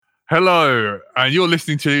Hello, and you're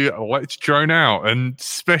listening to Let's Drone Out. And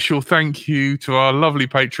special thank you to our lovely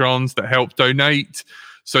patrons that help donate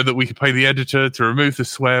so that we can pay the editor to remove the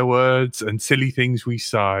swear words and silly things we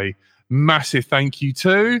say. Massive thank you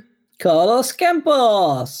to Carlos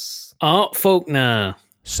Campos, Art Faulkner,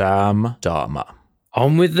 Sam Dharma.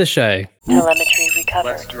 On with the show. Telemetry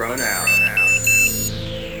recovered. Let's drone out.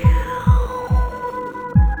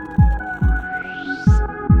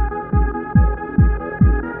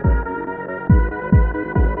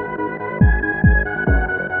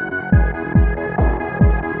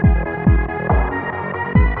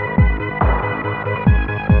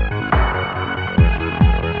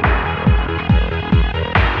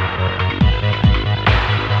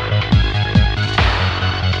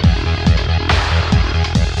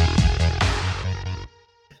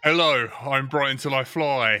 Hello, I'm Bright Until I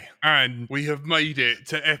Fly, and we have made it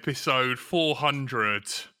to episode 400,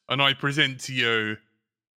 and I present to you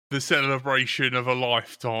the celebration of a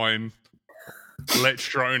lifetime. Let's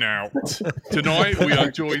Drone Out. Tonight we are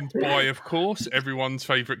joined by, of course, everyone's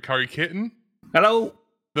favourite curry kitten. Hello.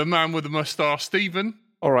 The man with the moustache, Stephen.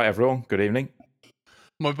 All right, everyone. Good evening.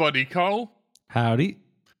 My buddy, Cole. Howdy.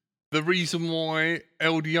 The reason why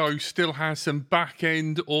LDO still has some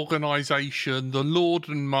back-end organisation, the Lord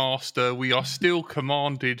and Master, we are still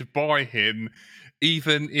commanded by him,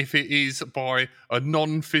 even if it is by a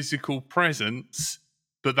non-physical presence,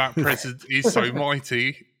 but that presence is so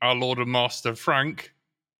mighty, our Lord and Master, Frank.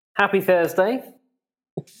 happy Thursday.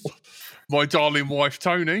 My darling wife,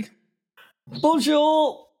 Tony.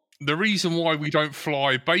 Bonjour. The reason why we don't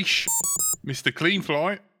fly base, Mr. Clean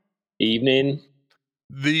Flight. Evening.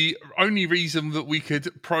 The only reason that we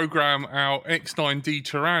could program our X9D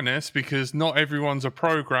Tyrannus, because not everyone's a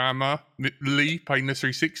programmer, Lee, Painless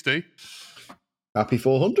 360. Happy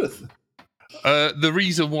 400th. The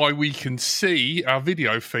reason why we can see our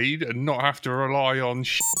video feed and not have to rely on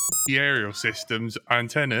aerial systems,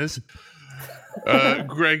 antennas,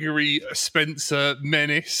 Gregory Spencer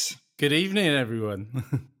Menace. Good evening,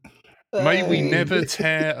 everyone. May we never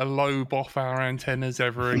tear a lobe off our antennas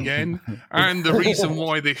ever again. And the reason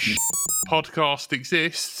why this podcast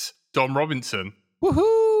exists, Dom Robinson.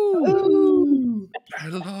 Woohoo!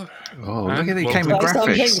 Hello. Oh, And look at it. It welcome. came with That's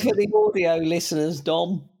something graphics. for the audio listeners,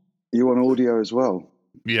 Dom. You want audio as well?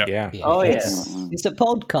 Yeah. Oh, Yes. yes. It's a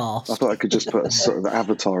podcast. I thought I could just put a sort of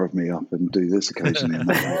avatar of me up and do this occasionally.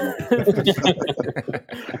 And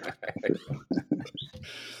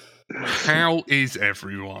How is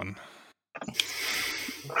everyone?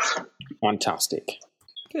 Fantastic.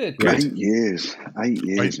 Good. 8 years. 8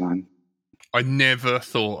 years, man. I never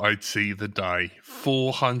thought I'd see the day.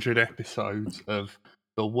 400 episodes of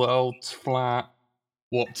the world's flat.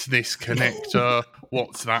 What's this connector?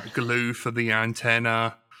 What's that glue for the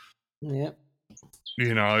antenna? Yep.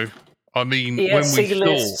 You know, I mean, Yeah, when see we the thought,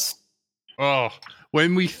 lists.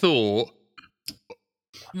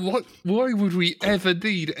 why would we ever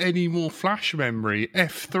need any more flash memory?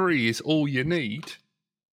 F3 is all you need.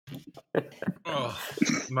 Oh,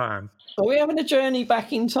 man. Are we having a journey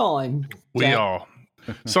back in time? We Jack? are.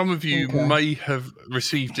 Some of you Okay. may have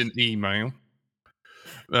received an email.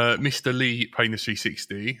 Mr. Lee, Painless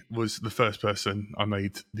 360, was the first person I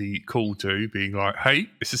made the call to, being like, "Hey,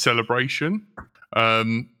 it's a celebration.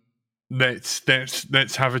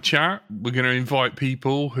 Let's have a chat. We're going to invite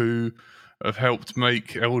people who have helped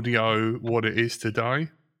make LDO what it is today."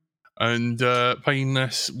 And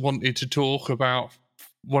Painless wanted to talk about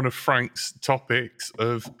one of Frank's topics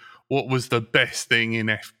of what was the best thing in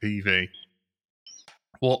FPV,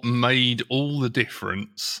 what made all the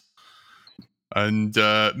difference. And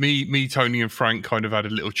me, Tony, and Frank kind of had a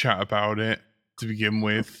little chat about it to begin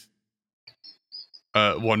with.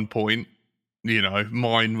 At one point, you know,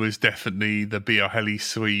 mine was definitely the BR Heli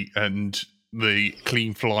suite and the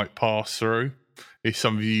clean flight pass through. If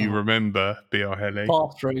some of you remember BR Heli,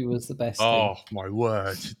 Pass-through was the best oh my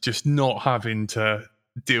word, just not having to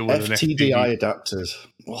deal with an FTDI FPV. adapters.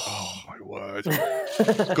 Oh my word,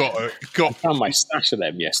 thing. got. Found my stash of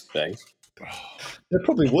them yesterday. They're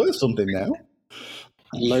probably worth something now.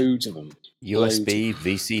 Loads of them. USB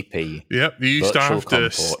VCP. Yep, you used to Virtual have to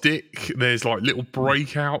comport. stick. There's like little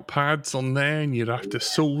breakout pads on there, and you'd have to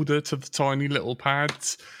solder to the tiny little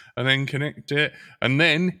pads and then connect it. And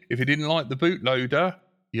then, if you didn't like the bootloader,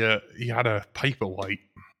 you had a paperweight,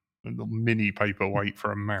 a little mini paperweight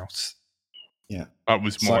for a mouse. Yeah. That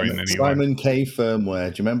was mine Simon, anyway. Simon K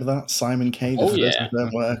firmware. Do you remember that? Simon K, the Oh, first yeah.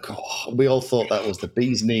 firmware. God, we all thought that was the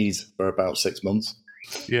bee's knees for about 6 months.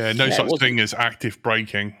 Yeah, no Yeah, it such wasn't. thing as active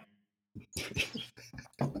braking.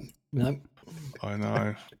 No. I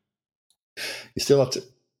know. You still have to.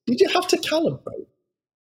 Did you have to calibrate?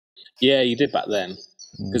 Yeah, you did back then.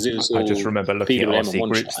 Because it was I just all remember looking at PWM and RC one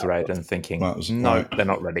Group's shot thread output. and thinking, That was no, right. they're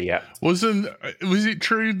not ready yet. Was it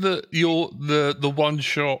true that the one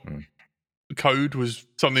shot code was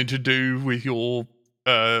something to do with your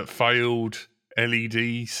failed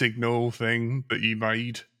LED signal thing that you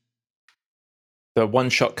made? The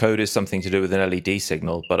one-shot code is something to do with an LED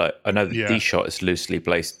signal, but I know that Yeah. D-shot is loosely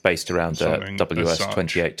based around the Something as WS such.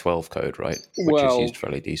 2812 code, right? Which Well, is used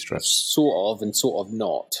for LED strips. Sort of and sort of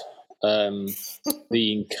not. The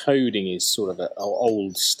encoding is sort of an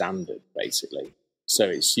old standard, basically. So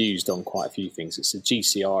it's used on quite a few things. It's a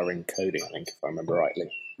GCR encoding, I think, if I remember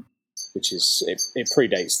rightly, which is it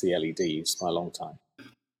predates the LEDs by a long time.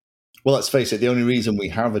 Well, let's face it, the only reason we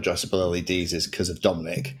have addressable LEDs is because of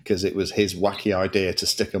Dominic, because it was his wacky idea to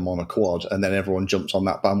stick them on a quad, and then everyone jumped on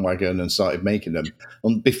that bandwagon and started making them.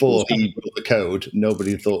 And before he wrote the code,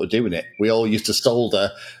 nobody thought of doing it. We all used to solder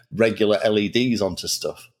regular LEDs onto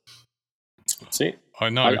stuff. That's it. I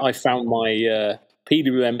know. I found my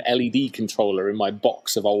PWM LED controller in my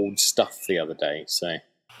box of old stuff the other day. So,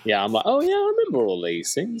 yeah, I'm like, oh, yeah, I remember all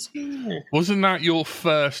these things. Yeah. Wasn't that your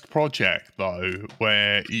first project, though,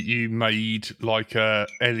 where you made like a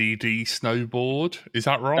LED snowboard? Is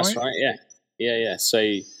that right? That's right, yeah. Yeah. So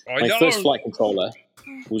I my know. first flight controller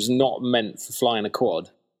was not meant for flying a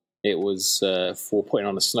quad. It was for putting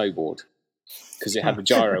on a snowboard because it had the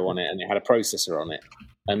gyro on it and it had a processor on it.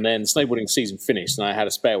 And then snowboarding season finished and I had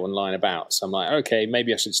a spare one lying about. So I'm like, okay,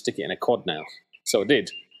 maybe I should stick it in a quad now. So I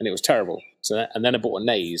did, and it was terrible. And then I bought a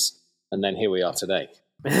Naze, and then here we are today.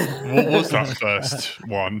 What was that first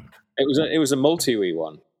one? It was a multi-wii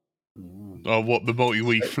one. Oh, what, the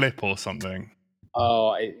multi-wii flip or something?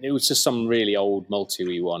 Oh, it was just some really old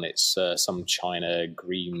multi-wii one. It's some China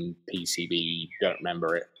green PCB. Don't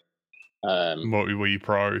remember it. Multi-wii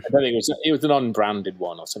Pro. I don't think it was an unbranded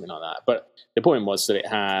one or something like that. But the point was that it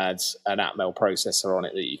had an Atmel processor on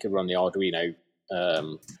it that you could run the Arduino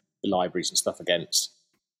libraries and stuff against,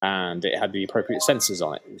 and it had the appropriate sensors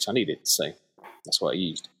on it, which I needed. So that's what I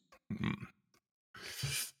used.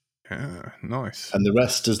 Yeah, nice. And the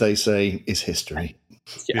rest, as they say, is history.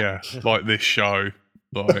 Yeah, like this show.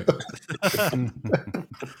 Like,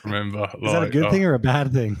 remember? Is that a good thing or a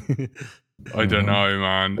bad thing? I don't know,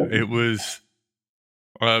 man. It was,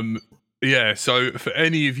 yeah. So for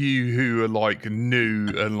any of you who are like new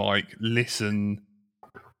and like listen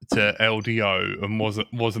to LDO and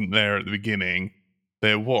wasn't there at the beginning,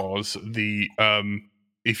 there was the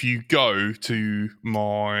if you go to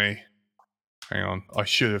my, hang on, I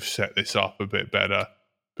should have set this up a bit better,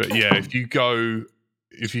 but yeah, if you go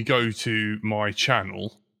to my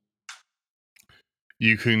channel,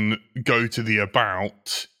 you can go to the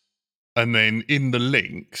about. And then in the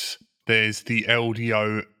links, there's the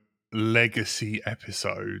LDO legacy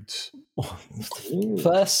episodes.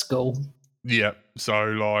 First school. Yeah. So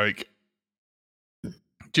like,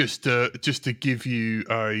 just to give you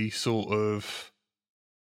a sort of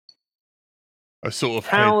How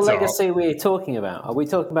heads legacy up. are we talking about? Are we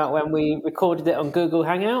talking about when we recorded it on Google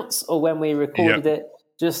Hangouts, or when we recorded it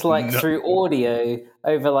just like through audio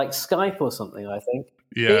over like Skype or something? I think.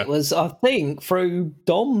 Yeah. It was, I think, through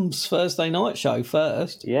Dom's Thursday night show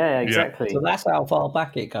first. Yeah, exactly. So that's how far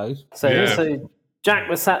back it goes. So Jack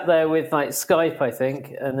was sat there with like Skype, I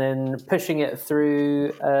think, and then pushing it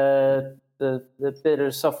through the bit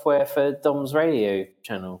of software for Dom's radio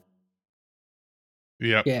channel.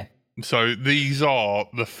 Yeah. Yeah. So these are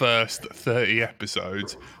the first 30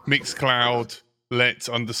 episodes. Mixcloud,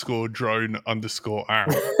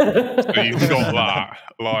 let's_drone_out. So you've got that.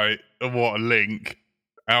 Like, what a link.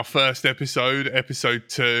 Our first episode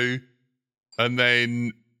 2, and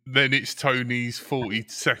then it's Tony's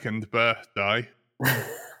 42nd birthday.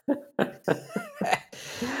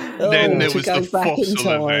 Then there was the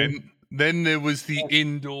fossil event. Then there was the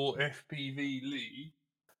indoor FPV league.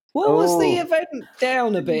 What was the event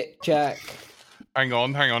down a bit, Jack? Hang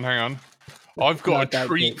on. I've got a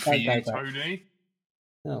treat for you, Tony.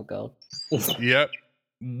 Oh, God. Yep.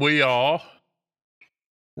 We are.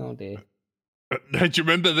 Oh, dear. Do you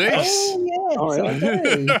remember this? Oh, yes, I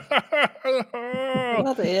do.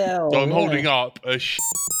 Bloody hell. So I'm holding up a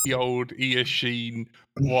old Eachine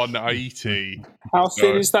 180. How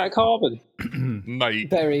thin is that carbon? Mate,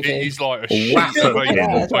 Very it big. is like a sheet of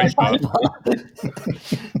A4 paper.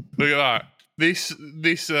 Look at that. This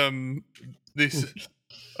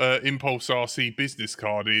Impulse RC business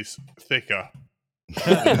card is thicker.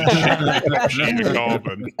 Sheet of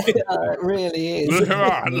carbon. It really is. Look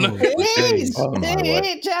at that. Look. It is. Oh, my word.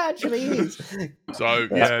 It actually is. So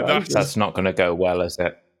yeah, That's not going to go well, is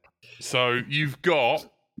it? So you've got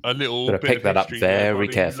a little Gotta bit pick of that up history there, very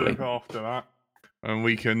buddy. carefully. Look after that. and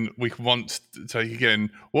we can once take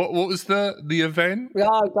again. What was the event?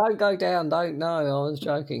 No, don't go down. Don't. No, I was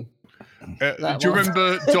joking. Do you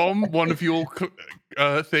remember, Dom, one of your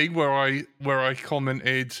thing where I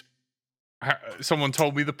commented? Someone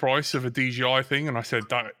told me the price of a DJI thing, and I said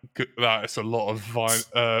that's a lot of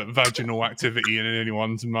vaginal activity in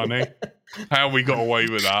anyone's money. How we got away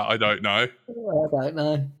with that, I don't know. I don't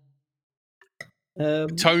know.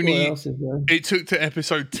 Tony, what else is there? it took to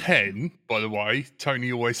episode 10, by the way.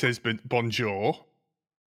 Tony always says bonjour.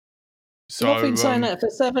 So I've been saying that for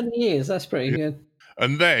 7 years. That's pretty good.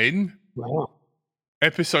 And then Wow.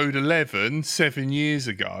 episode 11, 7 years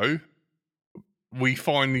ago, we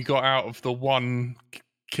finally got out of the 1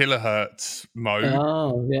 kilohertz mode.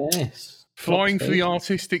 Oh, yes. Flying Clock for the speed.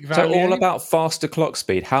 artistic So value. all about faster clock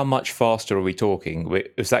speed. How much faster are we talking?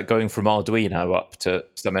 Is that going from Arduino up to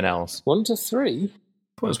something else? 1 to 3? It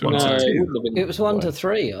was No, 1 to it 2. wouldn't have been. It was 1 to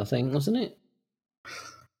 3, I think, wasn't it?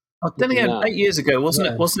 Oh, then again, No. 8 years ago, wasn't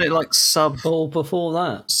No. it? Wasn't it like Or before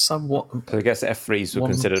that? somewhat? So I guess F3s were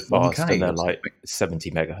considered 1K fast, and they're or like 70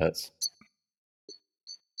 megahertz.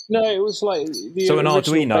 No, it was like the So in original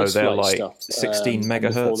Arduino, base they're flight like stuff, 16 and before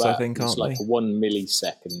megahertz, I that, think, it was aren't like they? a 1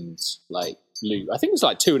 millisecond like loop. I think it was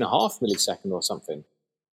like 2.5 millisecond or something,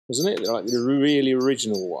 wasn't it? Like the really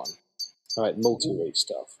original one, like multi-rate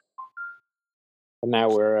stuff. And now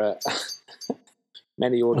we're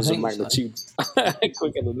many orders of think so. magnitude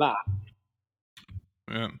quicker than that.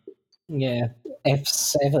 Yeah. Yeah.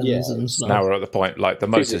 F7s Yeah, and stuff. Now we're at the point, like, the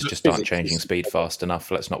motors Physics- just aren't physics changing is- speed fast enough.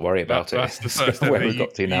 Let's not worry about That's it. the first where ever we've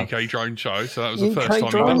got to now. UK drone show. So that was the first UK time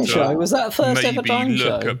drone we got show. to Was that first ever maybe drone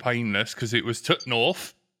look show? at Painless, because it was took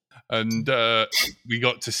north, and we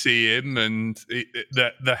got to see him, and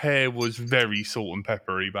the hair was very salt and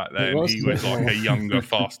peppery back then. was He was a bit like a more. younger,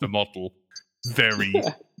 faster model, very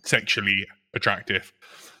sexually attractive,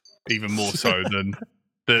 even more so than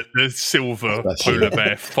the silver Bless you. polar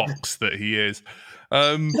bear fox that he is.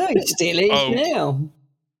 No, it still is Oh. now.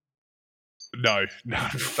 No,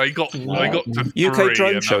 they got to UK 3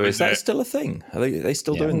 drone and show, that is was that it. still a thing? Are they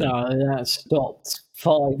still doing that? No, that stopped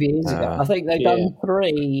 5 years ago. Ah. I think they've done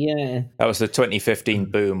 3, yeah. That was the 2015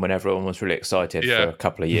 boom when everyone was really excited Yeah. for a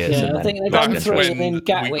couple of years. Yeah, and I then think they've back done That's into 3 it. and then when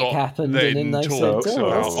Gatwick we got happened then and then they said, talks oh,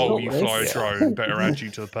 about, let's oh, you stop fly a this. drone, better add you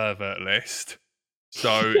to the pervert list.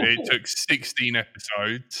 So it took 16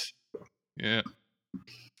 episodes. Yeah.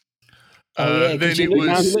 Oh, yeah, Then because you, it you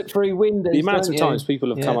was look through windows, The amount don't of you? times people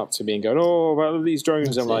have Yeah. come up to me and gone, "Oh, well, these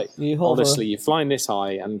drones." That's I'm it. like, You hover. honestly, you're flying this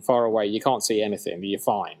high and far away, you can't see anything. You're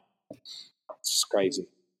fine. It's just crazy.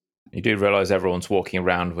 You do realise everyone's walking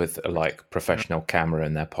around with a professional camera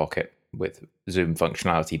in their pocket with zoom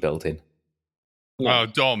functionality built in. No.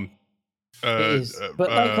 Dom. It is. But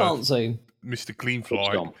they can't zoom. Mr. Cleanfly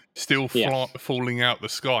Which Dom? still Yeah. falling out the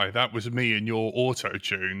sky. That was me and your auto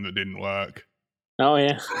tune that didn't work. Oh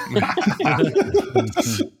yeah.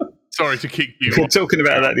 Sorry to kick We you were off. talking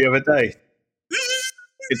about that the other day.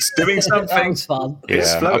 It's doing That something. was fun.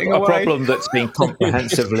 It's floating a away. problem that's been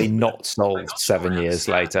comprehensively not solved 7 years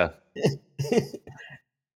later.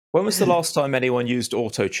 When was the last time anyone used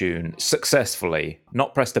autotune successfully?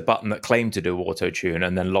 Not pressed a button that claimed to do autotune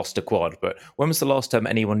and then lost a quad, but when was the last time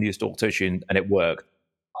anyone used autotune and it worked?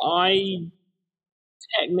 I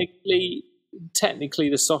technically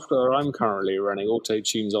the software I'm currently running auto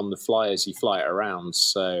tunes on the fly as you fly it around.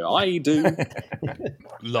 So I do.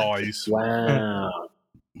 Lies. Wow.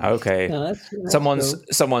 Okay. No, that's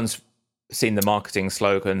Someone's cool. seen the marketing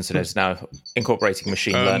slogans and is now incorporating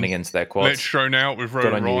machine learning into their quads. Let's drone out with Good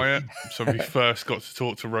Rotor on you. Riot. So we first got to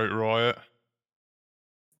talk to Rotor Riot.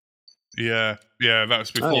 Yeah, that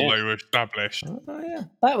was before yeah. they were established. Oh, yeah.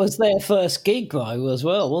 That was their first gig, though, as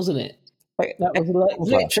well, wasn't it? That was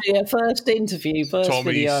literally their first interview, first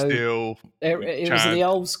Tommy video. Steele, It was Chad. the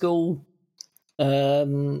old school guys,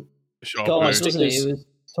 Sharpo. wasn't it? It was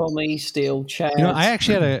Tommy, Steele, Chad, I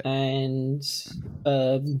actually had a. and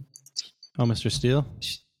Oh, Mr. Steele?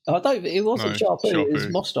 I don't. It wasn't No, Sharpoo. It was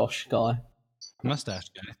Sharpoo. Mustache guy. Mustache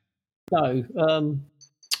guy.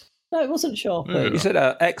 No, it wasn't Sharpoo. Yeah. You said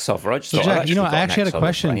X-Hover. I just So, thought Jack, I've you know, I got an actually had a X-Hover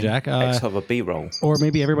question, brain. Jack. X-Hover B-roll. Or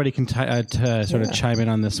maybe everybody can sort of chime in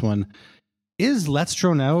on this one. Is Let's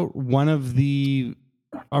Drone Out one of the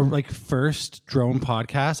first drone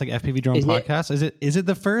podcasts, like FPV drone Is it? podcasts? Is it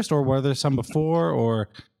the first, or were there some before? Or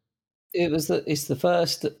It's the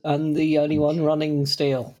first and the only one running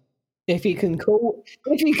still. If you can call it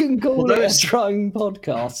a drone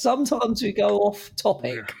podcast, sometimes we go off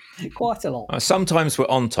topic quite a lot. Sometimes we're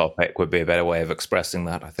on topic would be a better way of expressing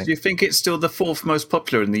that, I think. Do you think it's still the 4th most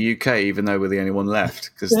popular in the UK, even though we're the only one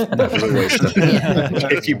left? Because that was always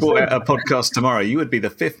if you bought a podcast tomorrow, you would be the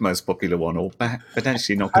 5th most popular one, or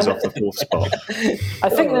potentially knock us off the 4th spot. I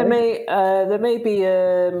think there may be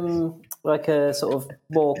like a sort of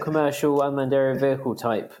more commercial unmanned aerial vehicle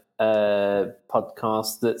type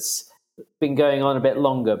podcast that's been going on a bit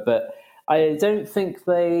longer, but I don't think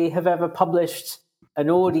they have ever published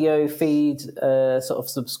an audio feed, sort of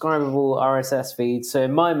subscribable RSS feed. So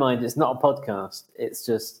in my mind, it's not a podcast; it's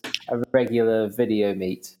just a regular video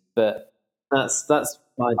meet. But that's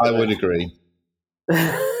my. I would agree. Do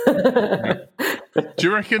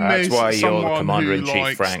you reckon That's there's why you're the someone who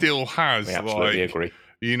Commander-in-Chief, Frank. still has We absolutely agree.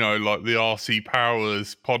 like the RC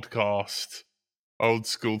Powers podcast, old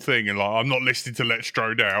school thing, and I'm not listening to Let's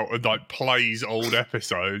Drone Out, and plays old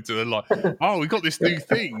episodes, and they're like, oh, we got this new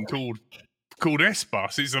thing called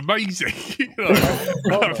S-Bus. It's amazing.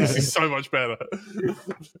 This is so much better.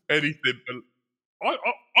 Anything, but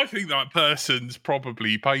I think that person's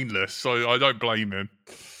probably painless, so I don't blame him.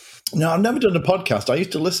 No, I've never done a podcast. I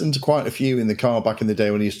used to listen to quite a few in the car back in the day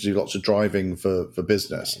when I used to do lots of driving for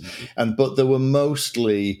business. But there were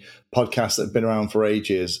mostly podcasts that had been around for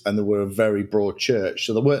ages, and they were a very broad church.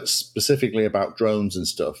 So they weren't specifically about drones and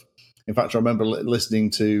stuff. In fact, I remember listening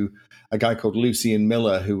to a guy called Lucian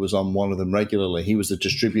Miller, who was on one of them regularly. He was a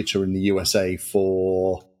distributor in the USA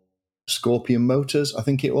for Scorpion Motors, I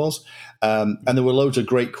think it was. And there were loads of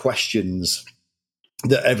great questions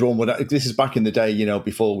that everyone would. This is back in the day,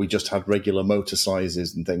 before we just had regular motor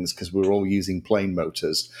sizes and things, because we were all using plane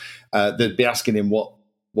motors. They'd be asking him what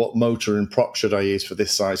motor and prop should I use for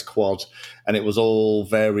this size quad, and it was all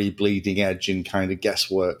very bleeding edge and kind of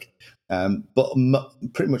guesswork. But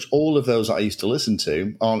pretty much all of those that I used to listen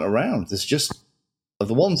to aren't around. There's just, of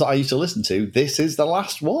the ones that I used to listen to, this is the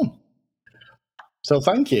last one. So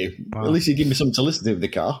thank you. Wow. At least you give me something to listen to in the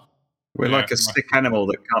car. We're like a sick animal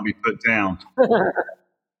that can't be put down.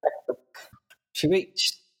 Should we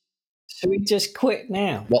just quit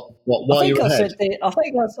now? What I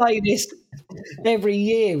think I say this every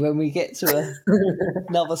year when we get to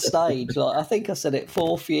another stage. I think I said it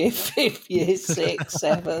 4th year, 5th year, 6th,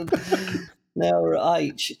 7th. Now we're at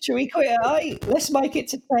 8. Should we quit at 8? Let's make it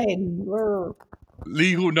to 10.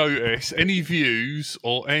 Legal notice: any views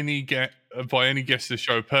or by any guest of the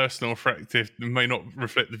show, personal or effective, may not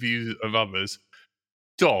reflect the views of others.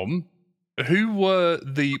 Dom, who were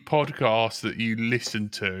the podcasts that you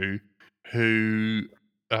listened to who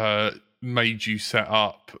made you set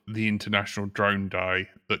up the International Drone Day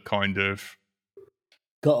that kind of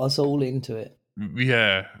got us all into it?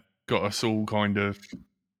 Yeah, got us all kind of...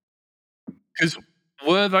 Because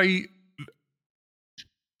were they...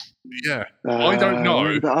 Yeah, I don't know.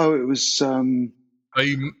 It was...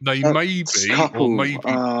 They may be, couple, or maybe...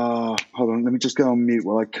 hold on, let me just go on mute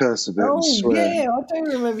while I curse a bit and swear. Yeah, I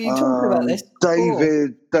do remember you talking about this.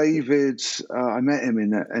 David, I met him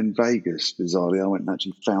in Vegas, bizarrely. I went and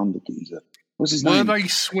actually found the geezer. What's his name? Were they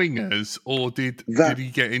swingers, or did he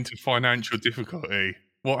get into financial difficulty?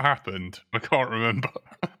 What happened? I can't remember.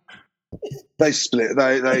 They split.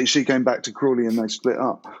 She came back to Crawley and they split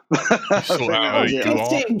up.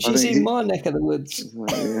 She's in my neck of the woods.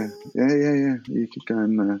 Yeah. You could go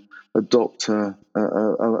and adopt a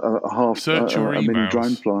half a mini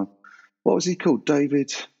drone flyer. What was he called?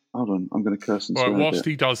 David. Hold on, I'm going to curse and swear. Whilst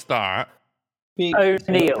he does that,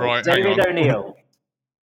 O'Neill. Right, David O'Neill.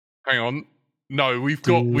 Hang on. No, we've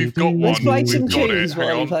got one. Let's play some We've got tunes it.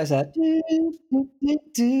 while he plays that.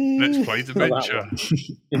 Let's play Dementia.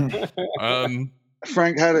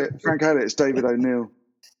 Frank had it. It's David O'Neill.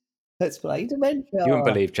 Let's play Dementia. You wouldn't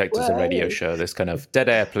believe Jake does a radio show. This kind of dead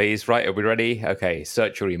air, please. Right, are we ready? Okay,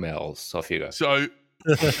 search your emails. Off you go. So,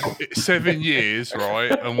 7 years,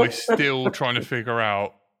 right? And we're still trying to figure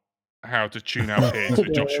out how to tune our kids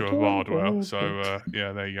with Joshua Bardwell. So,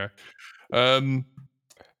 there you go.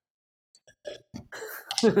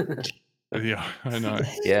 Yeah, I know.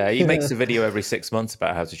 Yeah, he makes a video every 6 months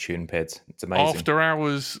about how to tune PIDs. It's amazing. After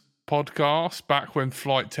Hours podcast, back when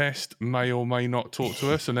Flight Test may or may not talk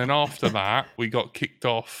to us, and then after that, we got kicked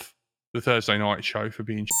off the Thursday night show for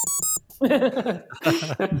being and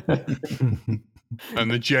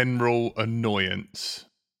the general annoyance.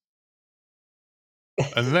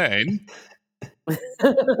 And then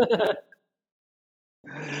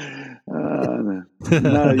No,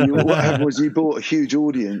 what happened was you bought a huge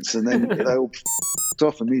audience and then they all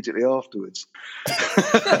walked off immediately afterwards.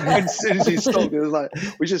 As soon as he stopped, it was like,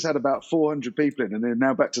 we just had about 400 people in, and they're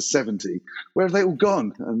now back to 70. Where have they all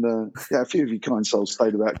gone? And a few of you kind souls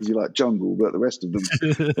stayed about because you like jungle, but the rest of them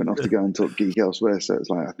went off to go and talk geek elsewhere. So it's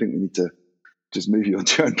like, I think we need to just move you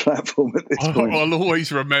onto your own platform at this point.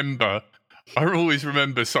 I always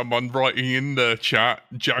remember someone writing in the chat,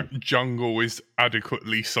 jungle is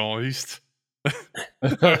adequately sized. I quite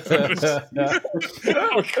like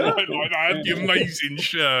that. The amazing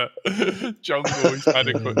shirt. Jungle is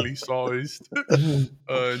adequately sized.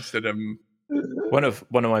 Instead of one of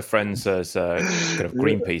my friends is a kind of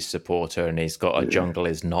Greenpeace supporter, and he's got a jungle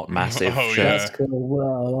is not massive shirt. Yeah. That's cool.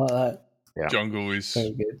 Wow, I like that. Yeah. Jungle is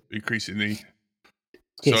increasingly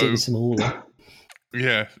getting smaller.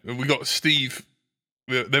 Yeah, we got Steve.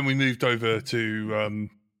 Then we moved over to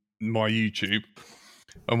my YouTube,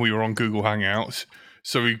 and we were on Google Hangouts.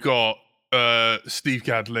 So we got Steve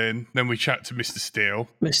Gadlin. Then we chat to Mr. Steele.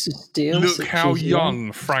 Mr. Steele. Look how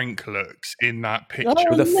young Frank looks in that picture.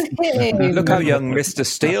 Oh, look how young Mr.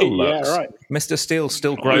 Steele looks. Yeah, right. Mr. Steele's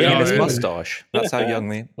still growing in his moustache. That's how young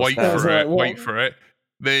the Wait for it.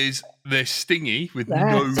 There's Stingy with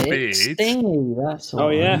no beard. Stingy, that's all. Oh,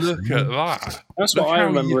 yeah. Look at that. That's what I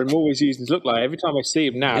remember him always using to look like. Every time I see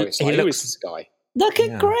him now, it's like, who is this guy? Look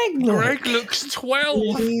at Greg. Greg looks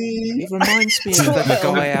 12. He reminds me of the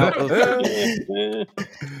guy out of...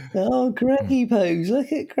 Oh, Greggy pose.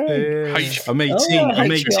 Look at Greg. I'm 18.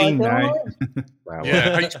 I'm 18 now. Wow.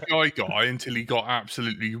 Yeah, HBI guy until he got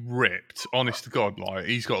absolutely ripped. Honest to God, like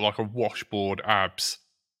he's got like a washboard abs.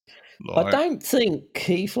 Like, I don't think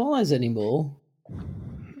he flies anymore.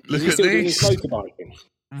 Look at this.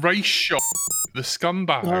 Race shot, the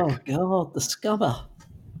scumbag. Oh, God, the scummer.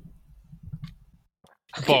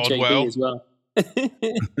 Bardwell. As well.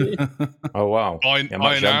 Oh, wow.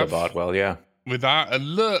 Much younger Bardwell, yeah. With that,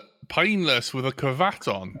 and look, Painless with a cravat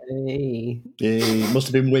on. Hey. Yeah, must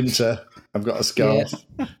have been winter. I've got a scarf.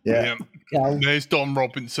 Yeah. There's Don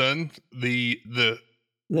Robinson, the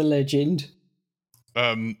legend.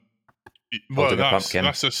 Well,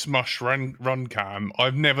 that's a smush run cam.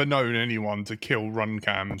 I've never known anyone to kill run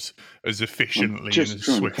cams as efficiently and as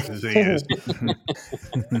swift as he is.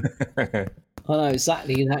 I know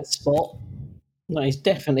exactly that spot. No, it's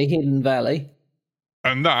definitely Hidden Valley.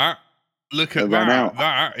 And look at that.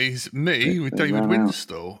 That is me with David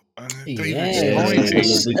Winstall.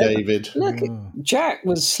 David's lovely David. Look, Jack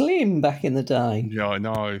was slim back in the day. Yeah, I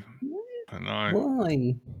know.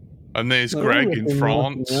 Why? And there's Greg in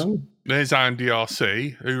France. There's Andy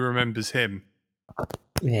RC. Who remembers him?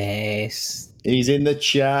 Yes. He's in the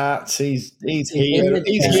chat. He's here.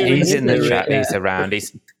 He's in the chat. He's around.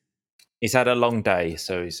 He's had a long day,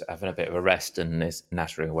 so he's having a bit of a rest and is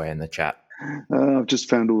nattering away in the chat. I've just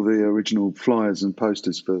found all the original flyers and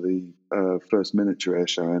posters for the first miniature air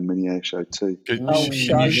show and mini air show too. Can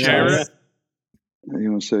you share it? You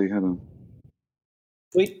want to see? Hold on.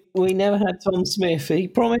 We never had Tom Smith. He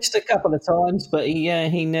promised a couple of times, but he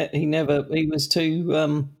never. He was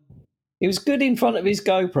too. He was good in front of his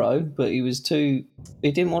GoPro, but he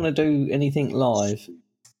didn't want to do anything live.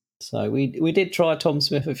 So we did try Tom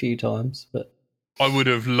Smith a few times, but I would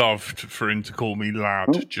have loved for him to call me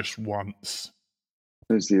lad just once.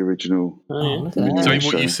 There's the original. Say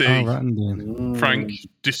what you see. Frank,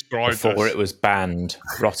 describe before it was banned.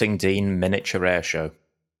 Rottingdean Miniature Air Show.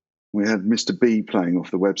 We had Mr. B playing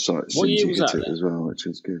off the website. What year was that as well, which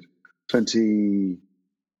is good.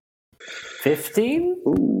 2015?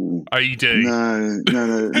 Ooh. AD. No.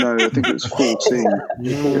 I think it was 14.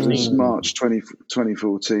 It was March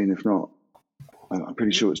 2014, if not. I'm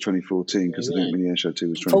pretty sure it's 2014 because I think Mini Air Show 2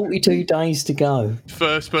 was 42 days to go.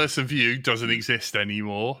 First person view doesn't exist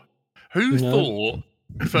anymore. Who thought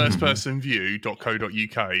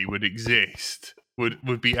firstpersonview.co.uk would exist?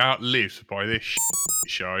 Would be outlived by this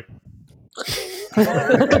show. Do you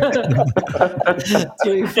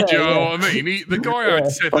know what I mean? The guy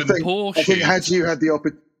had 7 Porsches. I think had you had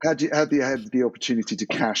the opportunity to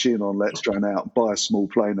cash in on Let's Drown Out, buy a small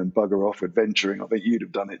plane and bugger off adventuring, I think you'd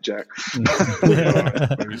have done it, Jack.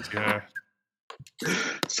 Yeah.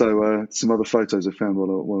 So some other photos I found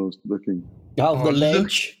while I was looking. Oh, the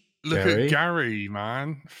ledge. Look at Gary,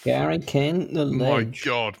 man. Gary Kent, the ledge. My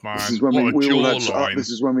God, man. This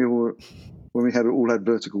is when we all had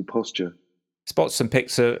vertical posture. Spot some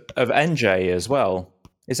pics of NJ as well.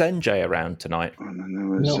 Is NJ around tonight?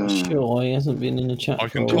 Not sure. He hasn't been in the chat.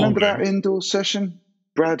 Do you remember that indoor session?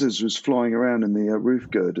 Bradders was flying around in the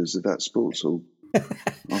roof girders of that sports hall. I've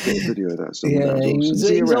got a video of that. Is he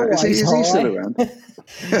around? Is he still around?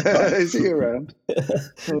 Is he around?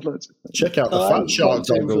 Check out the Fat Shark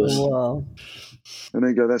goggles. And there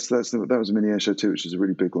you go. That was a mini air show too, which is a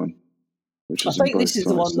really big one. Which I was in think both this is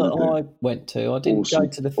the one sites, and they that do I went to. I didn't go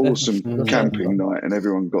to the awesome the camping one. night, and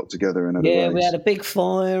everyone got together and had a Yeah, race. we had a big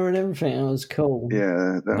fire and everything. It was cool.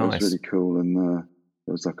 Yeah, that Nice. was really cool, and there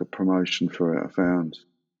was like a promotion for it. I found.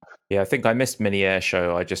 Yeah, I think I missed mini air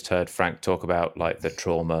show. I just heard Frank talk about like the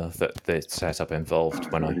trauma that the setup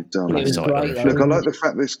involved when Really I dull, It was started great, on though. Look, I like the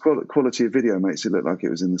fact this quality of video makes it look like it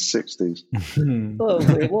was in the 60s. Oh,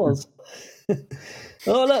 it was.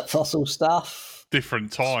 Oh, look, fossil stuff.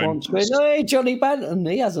 Different time. Swan screen. Hey, Johnny Banton,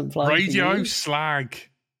 he hasn't played. Radio for years. slag.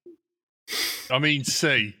 I mean,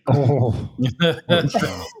 C. Oh,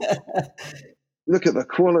 Look at the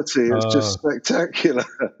quality; it's just spectacular.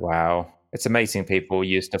 Wow, it's amazing people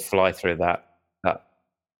used to fly through that.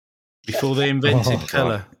 Before they invented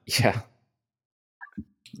colour. Yeah.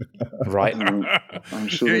 Right. I'm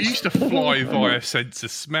sure. Yeah, it used to fly via sense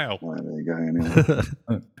of smell. Oh, there you go.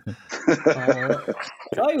 Anyway.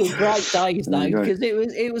 They were great days though, There you go. because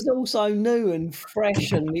it was all so new and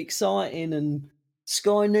fresh and exciting, and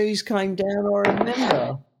Sky News came down. I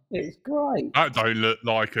remember it was great. That don't look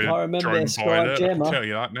like a I remember drone Sky pilot. I can Gemma. tell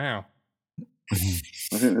you that now. I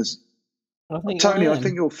think there's Tony. I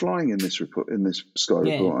think you're flying in this report, in this Sky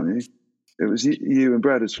report, aren't you? It was you and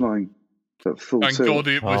Brad is flying at full Thank tilt. God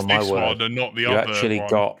it was my this word. one and not the You other actually one.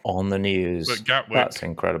 got on the news. But Gatwick. That's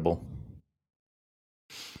incredible.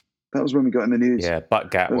 That was when we got in the news. Yeah,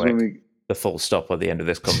 but That was when Gatwick. The full stop at the end of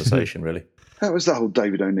this conversation, really. That was the whole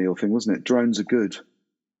David O'Neill thing, wasn't it? Drones are good.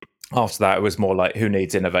 After that, it was more like, who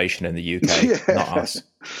needs innovation in the UK? Yeah. Not us.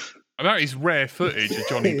 And that is rare footage of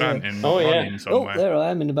Johnny Banton running Oh, somewhere. there I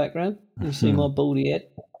am in the background. You see my baldy head.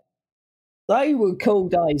 They were cool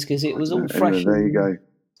days because it was all fresh. Anyway, there you go.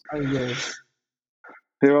 Oh, yeah.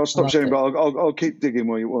 Here, I'll stop Loved sharing, it. but I'll keep digging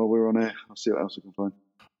while we're on air. I'll see what else I can find.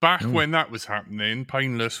 Back when that was happening,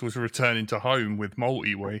 Painless was returning to home with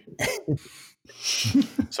MultiWii.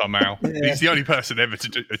 Somehow. Yeah. He's the only person ever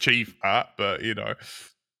to achieve that, but, you know.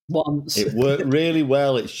 Once. It worked really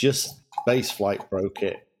well. It's just Spaceflight broke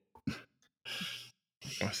it.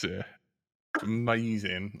 That's it.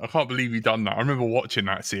 Amazing. I can't believe you've done that. I remember watching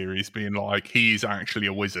that series being like, he's actually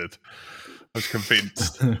a wizard. I was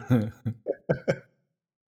convinced.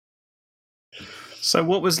 So,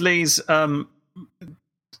 what was Lee's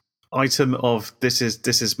item of this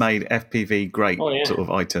is made FPV great sort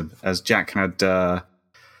of item? As Jack had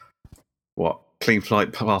clean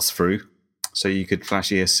flight pass through, so you could flash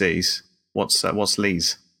ESCs. What's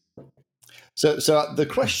Lee's? So the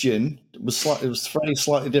question was phrased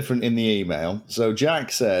slightly different in the email. So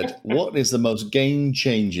Jack said, "What is the most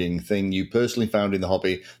game-changing thing you personally found in the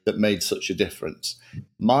hobby that made such a difference?"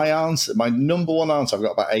 My number one answer, I've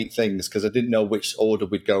got about 8 things because I didn't know which order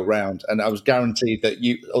we'd go round, and I was guaranteed that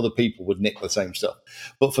other people would nick the same stuff.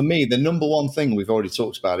 But for me, the number one thing, we've already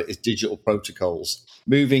talked about it, is digital protocols.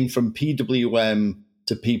 Moving from PWM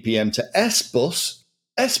to PPM to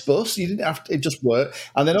S-Bus, you didn't have to, it just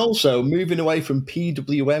worked. And then also moving away from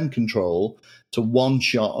PWM control to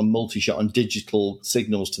one-shot and multi-shot and digital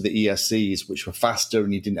signals to the ESCs, which were faster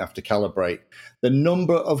and you didn't have to calibrate. The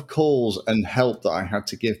number of calls and help that I had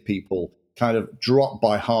to give people kind of dropped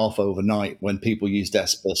by half overnight when people used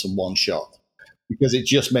S-Bus and one-shot, because it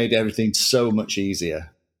just made everything so much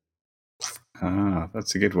easier. Ah,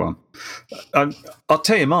 that's a good one. I'll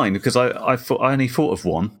tell you mine, because I only thought of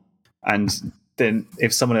one, and then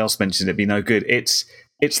if someone else mentioned it, it'd be no good. It's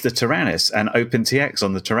the Tyrannus and OpenTX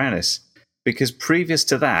on the Tyrannus, because previous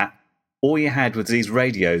to that, all you had was these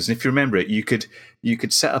radios, and if you remember it, you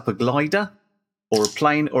could set up a glider or a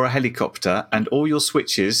plane or a helicopter, and all your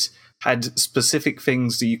switches had specific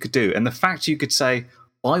things that you could do. And the fact you could say,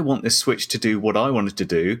 I want this switch to do what I want it to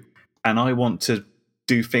do, and I want to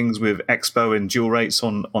do things with expo and dual rates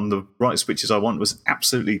on the right switches I want, was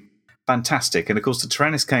absolutely fantastic. And of course, the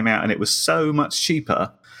Tyrannus came out, and it was so much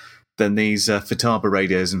cheaper than these Futaba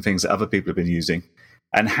radios and things that other people have been using.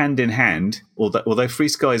 And hand in hand, although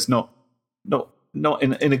FreeSky is not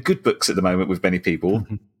in a good books at the moment with many people,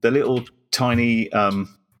 the little tiny God,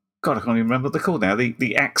 I can't even remember what they're called now.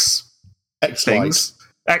 The X things,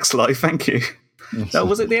 X-Lite. Thank you. No,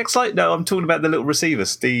 was it the X-Lite? No, I'm talking about the little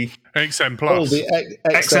receivers, the XM Plus. Oh, the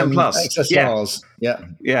XM Plus, XSRs.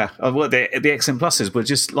 Yeah. Well, the XM Pluses were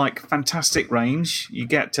just like fantastic range. You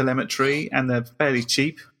get telemetry, and they're fairly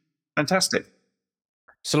cheap. Fantastic.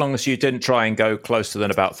 So long as you didn't try and go closer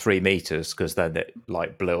than about 3 meters, because then it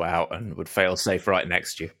like blew out and would fail safe right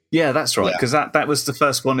next to you. Yeah, that's right. Because that was the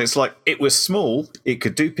first one. It's like, it was small, it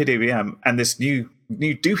could do PWM, and this new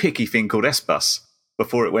doohickey thing called S-Bus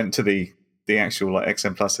before it went to the actual like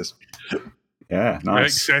XM Pluses. Yeah,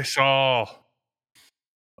 nice. XSR.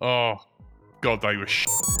 Oh, God, they were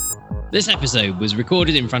This episode was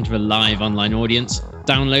recorded in front of a live online audience,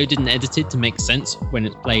 downloaded and edited to make sense when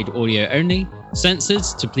it's played audio only, censored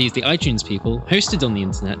to please the iTunes people, hosted on the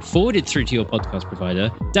internet, forwarded through to your podcast provider,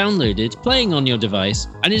 downloaded, playing on your device,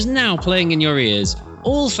 and is now playing in your ears,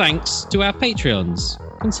 all thanks to our Patreons.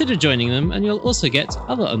 Consider joining them and you'll also get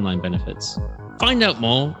other online benefits. Find out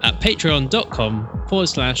more at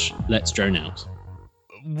patreon.com/Let's Drone Out.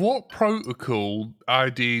 What protocol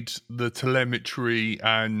added the telemetry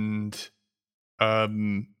and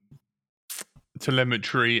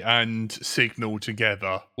signal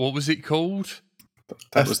together? What was it called?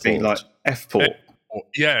 That was the like F port.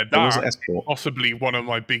 Yeah, Or was it that's S-port? possibly one of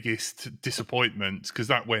my biggest disappointments because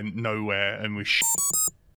that went nowhere and was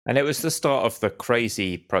And it was the start of the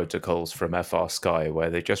crazy protocols from FR Sky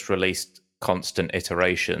where they just released constant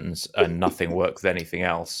iterations and nothing worked with anything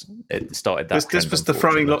else. It started that. This was the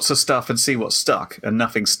throwing lots of stuff and see what stuck, and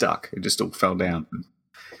nothing stuck. It just all fell down.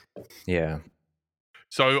 Yeah.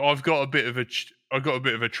 So I've got a bit of a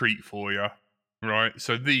treat for you, right?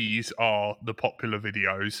 So these are the popular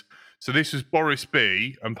videos. So this was Boris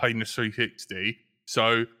B and Painless 360.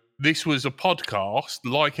 So this was a podcast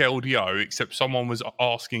like LDO, except someone was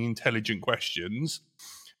asking intelligent questions,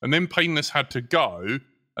 and then Painless had to go,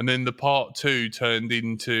 and then the part 2 turned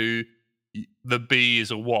into the bee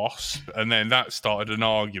is a wasp, and then that started an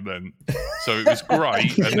argument. So it was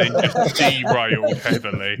great, and then just derailed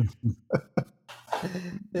heavily.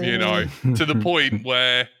 You know, to the point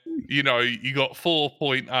where, you know, you got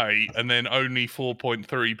 4.8 and then only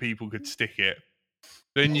 4.3 people could stick it.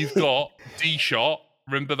 Then you've got D-Shot.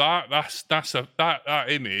 Remember that? That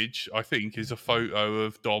image, I think, is a photo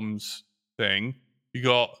of Dom's thing. You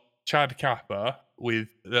got Chad Kappa with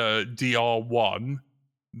DR1,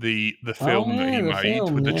 the film that he made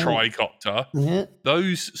with the tricopter. Yeah.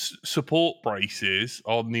 Those support braces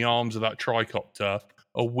on the arms of that tricopter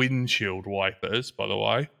are windshield wipers, by the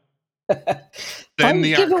way. Then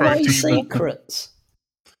the give away Acro secrets.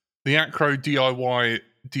 The Acro DIY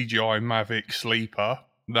DJI Mavic Sleeper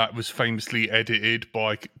that was famously edited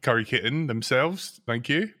by Curry Kitten themselves. Thank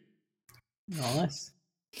you. Nice.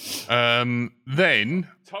 Then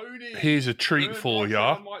here's a treat for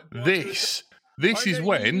you. This is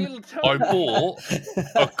when I bought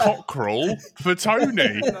a cockerel for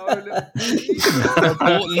Tony. I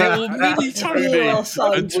bought little mini Tony, You are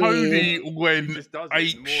so and Tony weird. went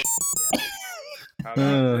ape.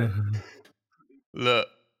 Look,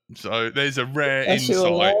 so there's a rare That's your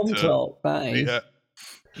insight. alarm clock, that is.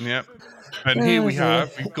 Yeah. And here we've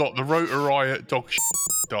got the Rotor Riot dog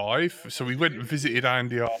dive. So we went and visited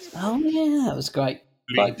Andy. Oh, yeah, that was great.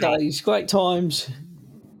 Great days, great times.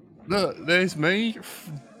 Look, there's me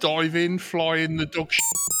diving, flying the dog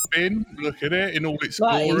bin. Look at it in all its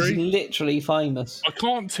That is glory. literally famous. I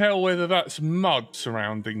can't tell whether that's mud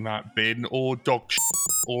surrounding that bin or dog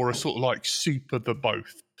or a sort of like soup of the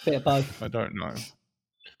both. Bit of both. I don't know.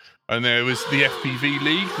 And there was the FPV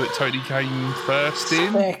league that Tony came first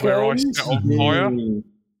in, where I set on fire.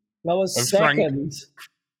 That was And second.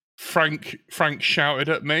 Frank shouted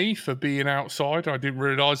at me for being outside. I didn't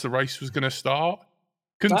realise the race was going to start.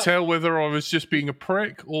 Couldn't tell whether I was just being a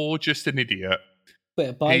prick or just an idiot. Bit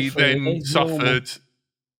of both. He then really. suffered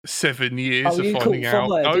 7 years of you finding caught out.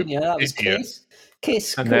 fire, No, didn't you? That was idiot.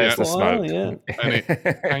 Kiss. And there's the fire, smoke. Yeah. And it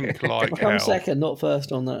stank like I'm hell. second, not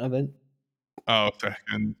first on that event. Oh,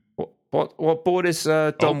 second. What board is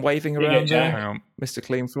Dom waving around Jack. there, Mr.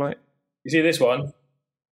 Clean Flight? You see this one?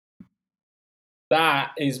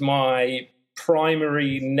 That is my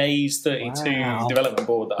primary Naze 32 Wow. development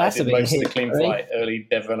board that That's I a did big most of the hit, Clean right? Flight early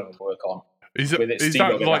development work on. Is with its that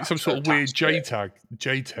D-Log like some sort of weird attached to it.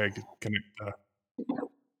 JTAG connector?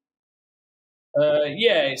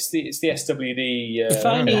 If it's the SWD.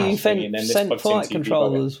 only you thing, and then this sent plugs flight into your debugger.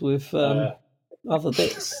 controllers with other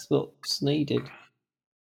bits what's needed.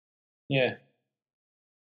 Yeah,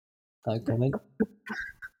 No comment.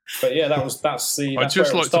 but yeah, that's the. I'd That's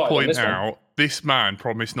just where like it to started on point this one. out this man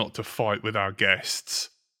promised not to fight with our guests.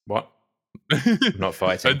 What? I'm not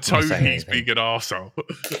fighting. And I'm not saying Tony's anything. being an arsehole.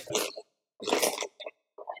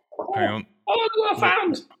 Hang on. Oh, look what I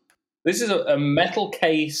found! This is a metal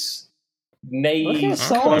case Naze. Look at the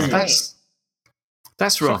size. clone.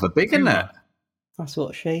 That's rather big, isn't it? That's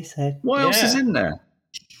what she said. What else is Yeah. in there?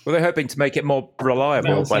 Well, they're hoping to make it more reliable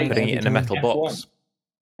Metal by thing putting it in a every metal time. box.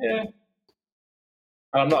 Yeah.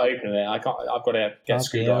 I'm not opening it. I can't. I've got to get a Bloody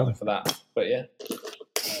screwdriver hell. for that. But yeah,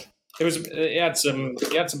 it had some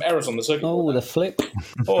errors on the circuit. Oh, board. the flip.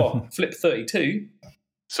 Oh, flip 32.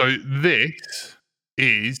 So this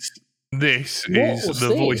is What was the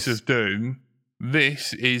voice this? of doom.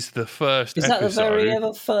 This is the first Is that episode. the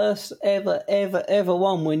very first ever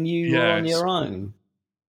one when you were on Yes. your own?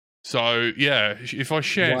 So, yeah, if I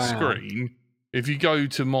share Wow. screen, if you go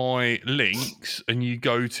to my links and you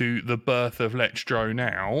go to the birth of Let's Drone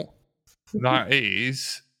Out, that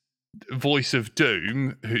is Voice of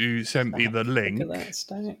Doom, who sent me the link. Look at that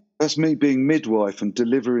stack. That's me being midwife and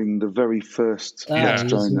delivering the very first That Let's is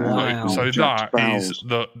Drone Out. wow. So Jack's that is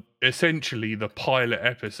bowels. essentially the pilot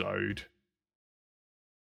episode.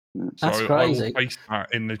 That's so crazy. I will paste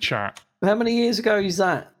that in the chat. How many years ago is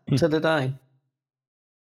that to the day?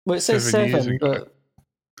 Well, it says 7 years 7, ago. but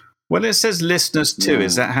Well, it says listeners too. Yeah.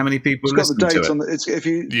 Is that how many people It's got the listen to date it? on the. It's, if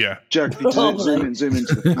you, Yeah. Jack, if you Probably. zoom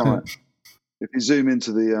into the flyer, if you zoom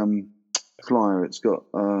into the flyer, it's got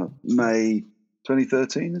May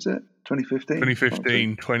 2013. Is it 2015?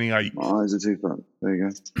 2015, 28. My eyes are too far. There you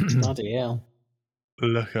go. bloody hell.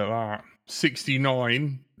 Look at that.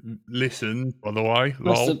 69 listen, by the way.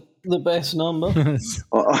 That's Lol. the best number.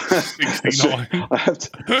 69. I have to.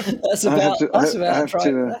 That's I have about to- that's I about have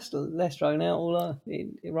to, that's less thrown out all it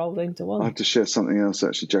rolled into I one. have to share something else.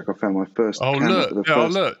 Actually, Jack, I found my first. Oh, camera, look. the Oh,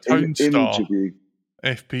 first look. image Tone Star. of you.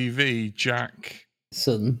 FPV, Jack.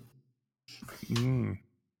 Son. Mm.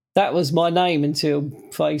 That was my name until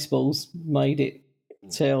Faceballs made it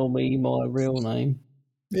tell me my real name.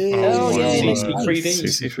 Oh, yeah, my it's word.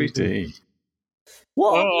 nice. CC3D.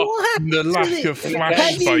 What Oh, happened the to lack it? of flash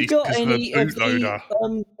Have you space got because of the any of bootloader.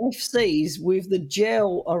 the FCs with the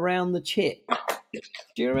gel around the chip?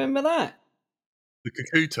 Do you remember that? The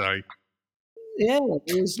Kakute. Yeah,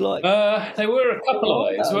 it was like There were a couple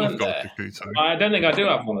of those, Oh, weren't I've got a there? Kakute. I don't think I do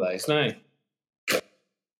have one of those, no.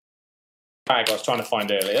 Bag I was trying to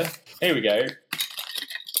find earlier. Here we go.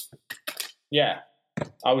 Yeah.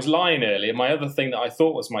 I was lying earlier. My other thing that I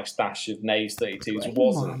thought was my stash of Naves 32s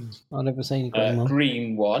wasn't. I've never seen a green one.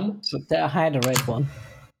 Green one, So I had a red one.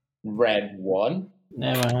 red one,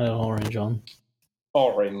 Never had an orange one.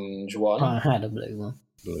 orange one, I had a blue one.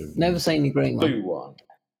 Never seen the green one. blue one.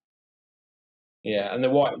 Yeah, and the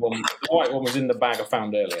white one. The white one was in the bag I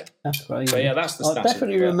found earlier. That's crazy. So yeah, that's the I stash.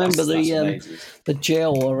 definitely remember that's the stash of the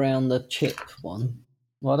gel around the chip one.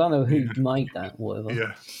 Well, I don't know who made that. Whatever.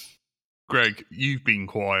 Yeah. Greg, you've been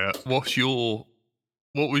quiet. When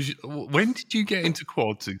did you get into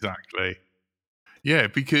quads exactly? Yeah,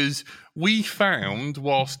 because we found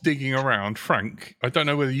whilst digging around, Frank, I don't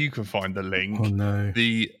know whether you can find the link, Oh no.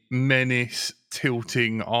 the Menace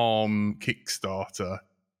tilting arm Kickstarter.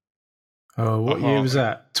 Oh, what year was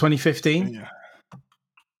that? 2015, Yeah.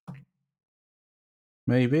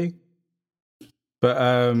 maybe. But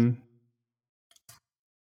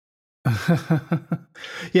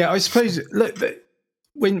yeah, I suppose. Look,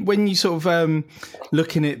 when you sort of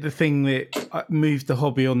looking at the thing that moved the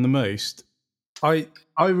hobby on the most, I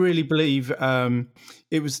really believe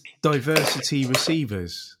it was diversity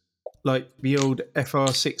receivers. Like the old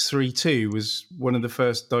FR632 was one of the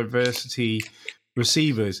first diversity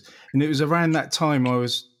receivers, and it was around that time I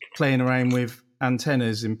was playing around with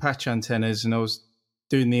antennas and patch antennas, and I was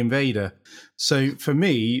doing the Invader. So for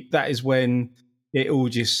me, that is when it all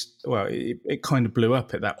just it kind of blew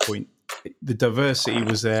up at that point. The diversity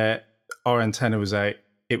was there, our antenna was out.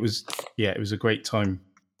 It was a great time.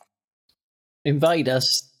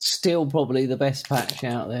 Invader's still probably the best patch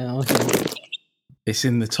out there. I think. It's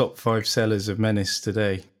in the top 5 sellers of Menace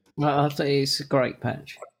today. I think it's a great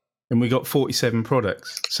patch. And we got 47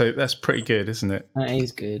 products. So that's pretty good, isn't it? That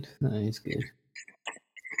is good. That is good.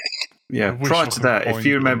 Yeah, wish prior I to could that, if find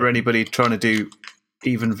you it. remember anybody trying to do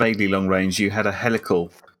even vaguely long range, you had a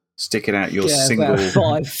helical sticking out your Yeah, single about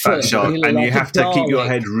 5 fat foot. shark, You look and you like a have to keep your Dalek.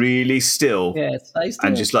 head really still. Yeah, stay still.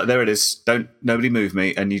 And just like, there it is, don't nobody move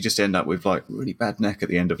me, and you just end up with like really bad neck at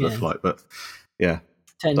the end of the Yeah. flight. But yeah,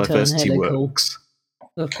 10-turn diversity helical. works.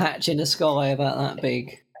 A patch in the sky about that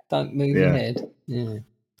big. Don't move your Yeah. head. Yeah.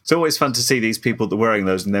 It's always fun to see these people that are wearing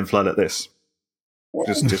those and then fly like this,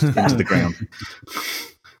 just into the ground.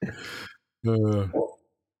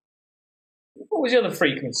 What was the other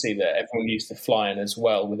frequency that everyone used to fly in as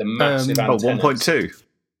well with a massive Oh, antenna? 1.2.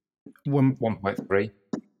 1.3.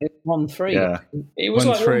 It's 1.3. Yeah. It was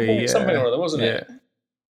like 1.3, 1 point something or other, wasn't it?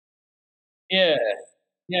 Yeah.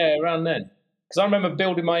 Yeah, around then. Because I remember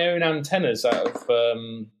building my own antennas out of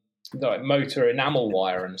like motor enamel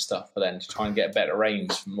wire and stuff for them to try and get better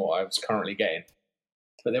range from what I was currently getting.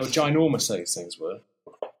 But they were ginormous, those things were.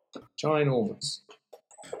 Ginormous.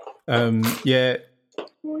 Yeah.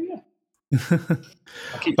 Oh, yeah.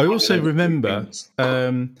 I also remember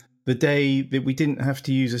the day that we didn't have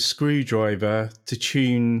to use a screwdriver to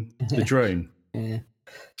tune the drone. Yeah.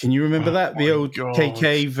 Can you remember that? The my old God.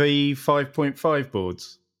 KKV 5.5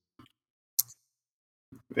 boards?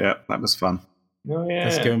 Yeah, that was fun. Oh, yeah.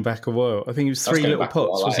 That's going back a while. I think it was That's 3 going little back a while,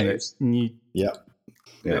 pots, that wasn't it? is. And Yeah.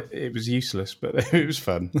 it was useless, but it was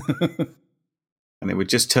fun. And it would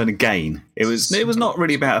just turn again. It was not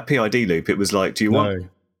really about a PID loop. It was like, do you want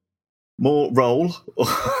more roll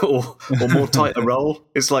or more tighter roll?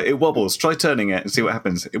 It's like it wobbles. Try turning it and see what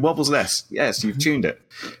happens. It wobbles less. Yes, you've tuned it.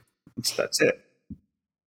 That's it.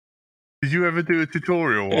 Did you ever do a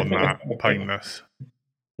tutorial on that, Painless?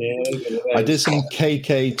 I did some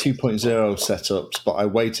KK 2.0 setups, but I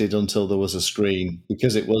waited until there was a screen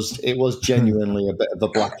because it was genuinely a bit of a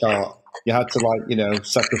black art. You had to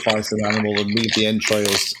sacrifice an animal and leave the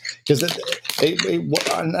entrails because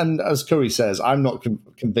and as Curry says, I'm not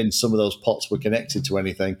convinced some of those pots were connected to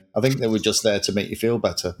anything. I think they were just there to make you feel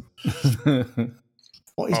better.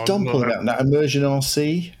 What is Don pulling out now? Immersion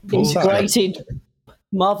RC integrated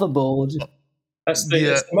motherboard. That's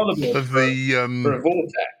the motherboard of for a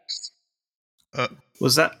vortex.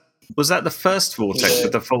 Was that the first vortex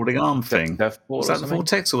with the folding arm thing? Was that the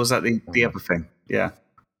vortex or was that the other thing? Yeah.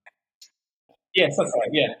 Yes, that's right.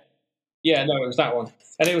 Yeah. No, it was that one,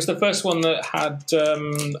 and it was the first one that had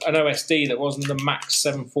an OSD that wasn't the Max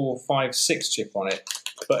 7456 chip on it.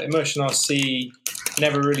 But Immersion RC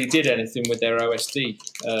never really did anything with their OSD.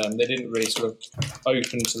 They didn't really sort of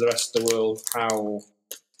open to the rest of the world how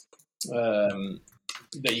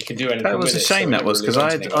that you could do anything. That was with a shame. So that was because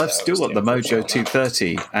I've still got the Mojo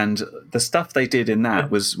 230, and the stuff they did in that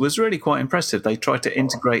was really quite impressive. They tried to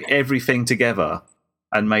integrate everything together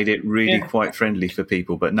and made it really quite friendly for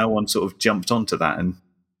people, but no one sort of jumped onto that and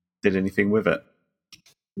did anything with it.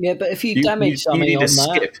 Yeah, but if you damage something on that,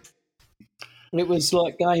 skip. It was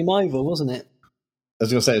like game over, wasn't it? I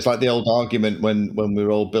was going to say, it's like the old argument when we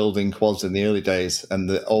were all building quads in the early days and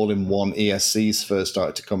the all-in-one ESCs first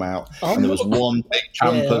started to come out. And there was one big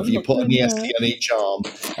camp of you put an ESC on each arm,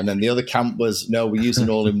 and then the other camp was, no, we're using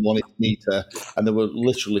all-in-one, it's neater. And they were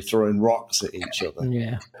literally throwing rocks at each other.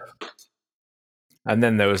 Yeah. And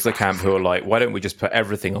then there was the camp who were like, why don't we just put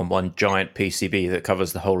everything on one giant PCB that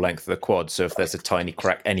covers the whole length of the quad, so if there's a tiny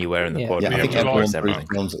crack anywhere in the quad, I we think have to everyone replace everything.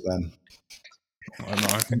 runs at them. I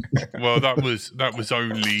know. Well, that was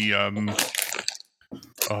only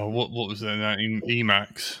what was their name?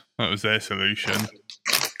 Emacs. That was their solution.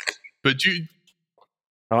 But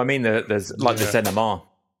I mean, there's like the ZMR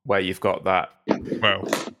where you've got that. Well.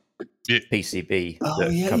 PCB. Oh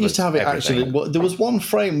yeah, you used to have it actually. There was one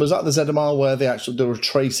frame. Was that the ZMR where there were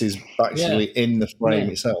traces actually in the frame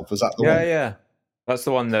itself? Was that the one? Yeah. That's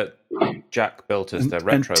the one that Jack built as the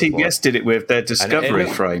retro. And TBS did it with their Discovery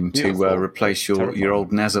frame to replace your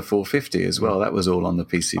old NASA 450 as well. That was all on the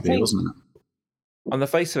PCB, wasn't it? On the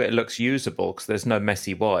face of it, it looks usable because there's no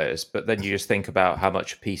messy wires, but then you just think about how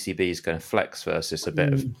much a PCB is going to flex versus a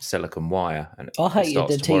bit of silicon wire. And I hated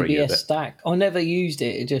the TBS stack. I never used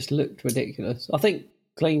it. It just looked ridiculous. I think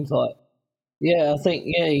Clean's like,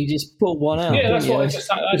 you just pull one out. Yeah, that's what I just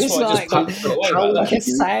packed it away like a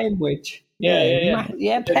sandwich.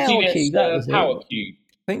 Yeah, Power Cube. That was Power Cube.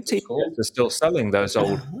 I think TBS are still selling those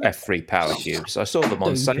old F3 Power Cubes. I saw them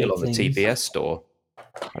on sale on the TBS store.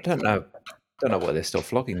 I don't know why they're still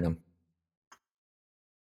flogging them.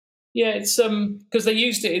 Yeah, it's because they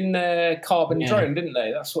used it in their carbon drone, didn't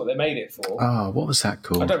they? That's what they made it for. Oh, what was that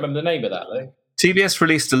called? I don't remember the name of that though. TBS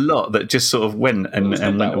released a lot that just sort of went and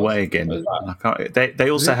went away again. They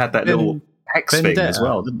also had that little hex thing as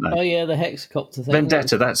well, didn't they? Oh yeah, the hexacopter thing.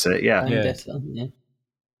 Vendetta, that's it. Yeah. Vendetta. Yeah.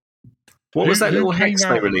 What was that little hex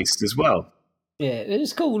they released as well? Yeah, it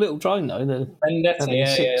was a cool little drone though. Vendetta,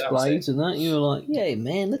 six blades and that. You were like, yeah,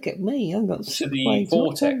 man, look at me. I've got 6 blades. The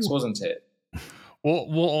Vortex, wasn't it?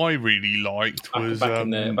 What I really liked was I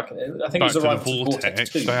think it was the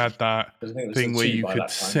Vortex. They had that thing where you could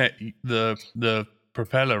set the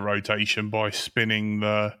propeller rotation by spinning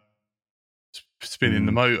the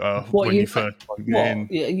motor when you first plugged it in.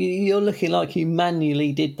 Yeah, you're looking like you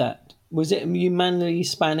manually did that. Was it you manually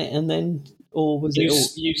span it and then, or was it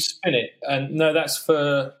you spin it? And no, that's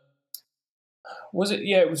for. Was it?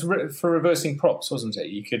 Yeah, it was for reversing props, wasn't it?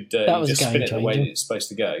 You could just spin it the way that it's supposed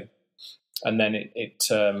to go, and then it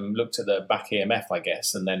looked at the back EMF, I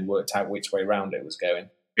guess, and then worked out which way round it was going.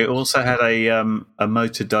 It also had a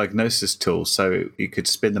motor diagnosis tool, so you could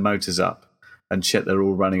spin the motors up and check they're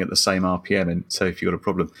all running at the same RPM. And so if you've got a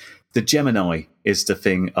problem, the Gemini is the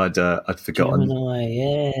thing I'd forgotten.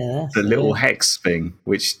 Gemini, that's the little hex thing,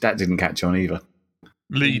 which that didn't catch on either.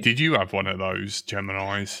 Lee, did you have one of those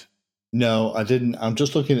Geminis? No, I didn't. I'm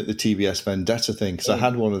just looking at the TBS Vendetta thing because I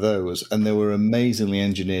had one of those, and they were amazingly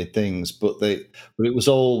engineered things. But it was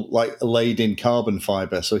all like laid in carbon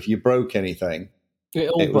fiber, so if you broke anything,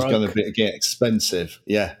 it was going to get expensive.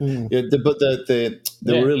 Yeah, but they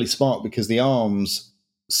were really smart because the arms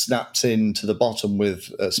snapped into the bottom with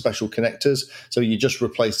special connectors. So you just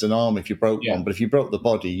replaced an arm if you broke one, but if you broke the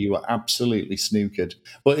body, you were absolutely snookered.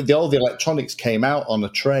 But all the electronics came out on a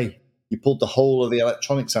tray. You pulled the whole of the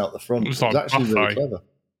electronics out the front. It was actually really clever.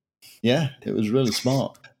 Yeah, it was really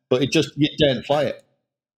smart. But you daren't fly it.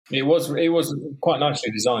 It was quite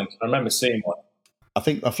nicely designed. I remember seeing one. I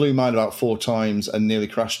think I flew mine about 4 times and nearly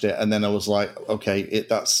crashed it, and then I was like, okay,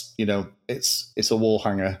 it's a wall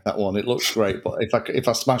hanger, that one. It looks great, but if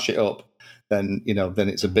I smash it up, then then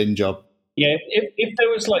it's a bin job. Yeah, if there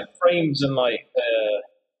was like frames and like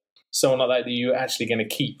someone like that you're actually going to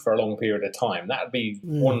keep for a long period of time, that would be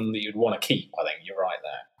one that you'd want to keep. I think you're right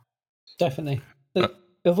there. Definitely.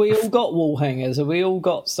 Have we all got wall hangers? Have we all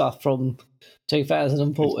got stuff from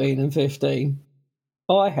 2014 and 15?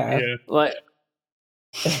 I have. Yeah. Like,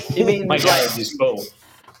 you mean my garage is full?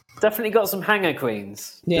 Definitely got some hanger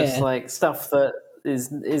queens. Yeah. Just like stuff that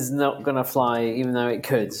is not going to fly, even though it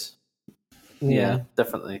could. Yeah,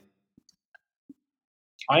 definitely.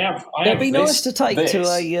 It'd be nice to take to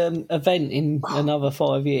a event in another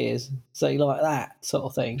 5 years, say like that sort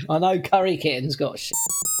of thing. I know Curry Kitten's got shit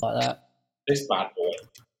like that. This bad boy.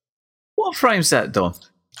 What frame's that, Don?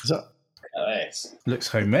 Looks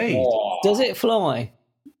homemade. Whoa. Does it fly?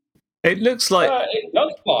 It looks like it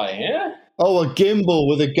does fly, yeah. Oh, a gimbal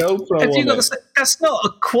with a GoPro on it. That's not a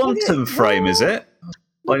quantum frame, is it?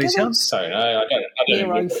 By any chance? So no, I don't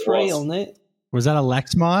Hero know 3 on it. Was that a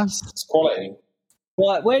Lexmos? It's quality.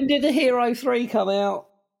 Right, when did the Hero 3 come out?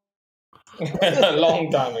 A long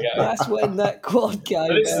time ago. That's when that quad came out.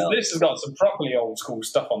 This has got some properly old school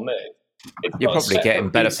stuff on there. You're probably getting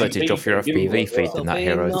better footage off your FPV feed than that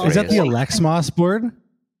Hero 3. Is that the Lexmos board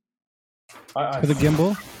for the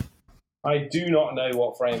gimbal? I do not know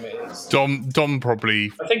what frame it is. Dom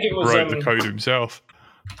probably I think it was, wrote the code himself.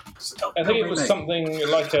 I think it was something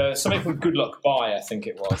like something from Good Luck Bye, I think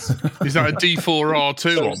it was. Is that a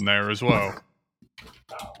D4R2 on there as well?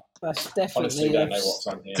 That's Honestly, definitely don't know what's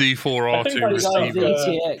on here. D4R2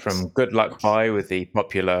 receiver. From Good Luck Bye with the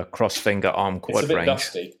popular cross-finger arm quad It's a bit range.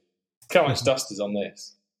 dusty. How much dust is on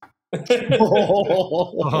this?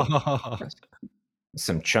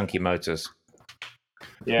 Some chunky motors.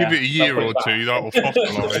 Yeah, give it a year or two, that will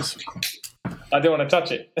fossilise. I don't want to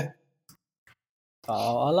touch it.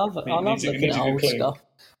 Oh, I love it. I love needs to looking at be old clean. stuff.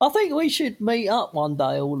 I think we should meet up one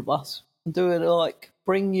day, all of us, and do it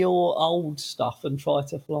bring your old stuff and try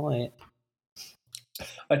to fly it.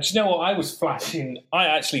 Do you know what? I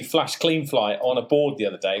actually flashed CleanFly on a board the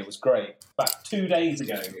other day. It was great. About 2 days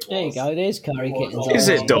ago. There you go. There's Curry Kittens. Is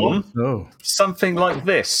it, Dom? Oh. Something like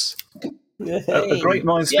this. Hey. A great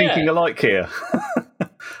mind speaking alike here.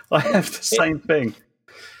 I have the same thing.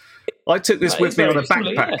 I took this with me on a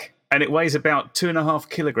backpack, and it weighs about 2.5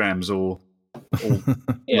 kilograms all yeah,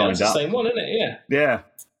 lined it's the up. same one, isn't it? Yeah.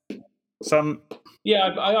 Yeah.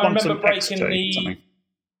 I remember breaking something.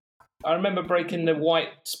 I remember breaking the white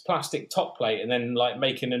plastic top plate and then like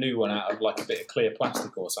making a new one out of like a bit of clear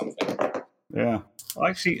plastic or something. Yeah.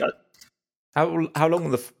 Actually, How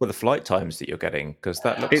long were the flight times that you're getting? Because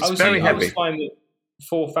that looks it's very I heavy. was finding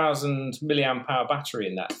 4,000 milliamp hour battery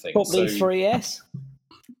in that thing. Probably so, 3S.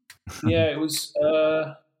 Yeah, it was.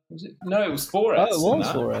 Was it? No, it was 4S. Oh, it was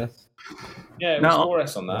that. 4S. Yeah, it was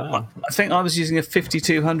 4S on that. Wow. I think I was using a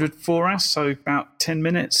 5200 4S, so about 10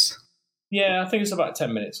 minutes. Yeah, I think it's about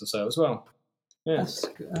 10 minutes or so as well. Yeah. That's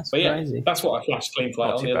But yeah, crazy. that's what I flashed CleanFlight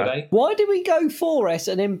Not on too the other bad. day. Why did we go 4S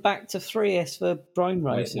and then back to 3S for drone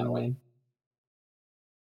racing? no. Then?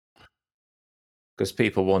 because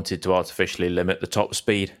people wanted to artificially limit the top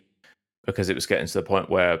speed because it was getting to the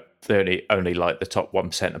point where only like the top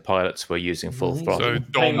 1% of pilots were using full throttle. So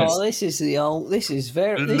Dom, Oh, this is the old. This is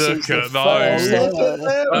very. This Look is the at those. first ever.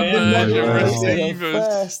 Imagine This is the receivers.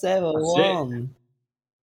 first ever That's it. one.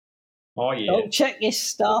 Oh, yeah. Don't check your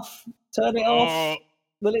stuff. Turn it Oh, off.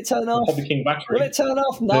 Will it turn off? Hobby King battery. Will it turn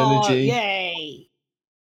off? No. Energy. Yay!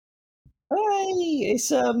 Hey,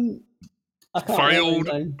 it's I can't failed.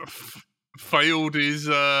 remember his name. Failed is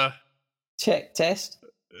Check test.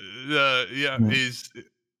 is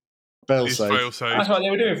Failsafe. failsafe. That's right, they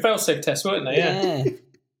were doing failsafe tests, weren't they? Yeah.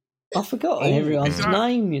 I forgot Oh, everyone's is that-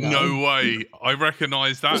 name. You know. No way. I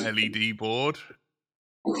recognise that LED board.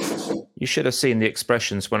 You should have seen the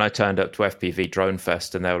expressions when I turned up to FPV Drone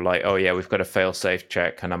Fest and they were like, oh yeah, we've got a fail-safe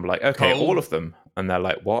check. And I'm like, okay, Cool. all of them. And they're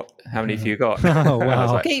like, what? How many have you got? Oh, And I was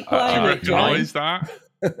wow. like, Keep Do you playing it, Jane. recognise that?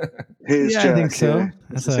 Here's Yeah, Jack. I think so. yeah.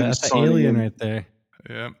 That's This is him an signing alien in. right there.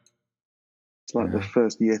 Yeah. It's like the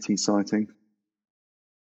first Yeti sighting.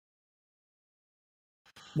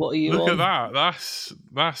 What are you Look on? at that.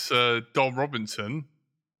 That's Dom Robinson.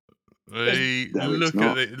 They No, it's look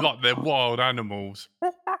not. at it like they're wild animals.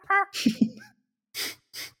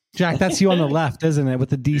 Jack, that's you on the left, isn't it? With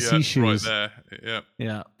the DC Yeah, shoes. right there. Yeah.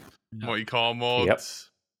 Yeah. Monty Car mods.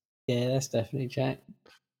 Yeah, that's definitely Jack.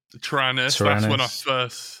 Tyrannus. That's when I Tyrannus.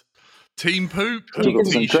 first Team Poop Still got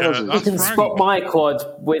the same t-shirt. trousers. You That's can Frank. spot my quad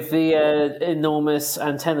with the enormous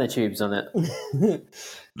antenna tubes on it.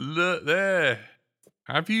 Look there.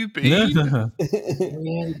 Have you been? Yeah,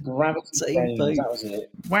 gravity Team frames, Poop. that was it.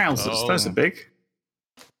 Wow, those are big.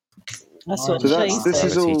 That's what So she's this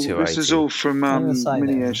is all. Gravity This is 280. all from I'm gonna say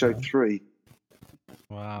Mini that, Air Show okay. 3.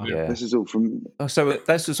 Wow. Yeah. This is all from. Oh, so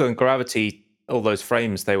this was when Gravity, all those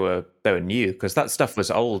frames, they were new, because that stuff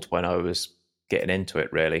was old when I was getting into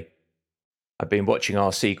it, really. I've been watching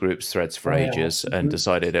RC Group's threads for ages and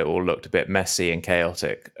decided it all looked a bit messy and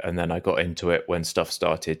chaotic. And then I got into it when stuff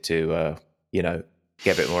started to, get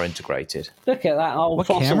a bit more integrated. Look at that old What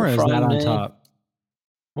fossil camera is frame that on there. top?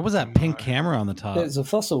 What was that pink camera on the top? It was a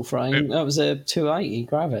fossil frame. That was a 280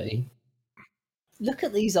 Gravity. Look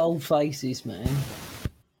at these old faces, man.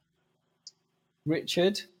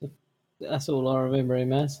 Richard. That's all I remember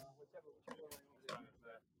him as.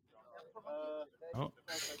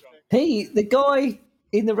 The guy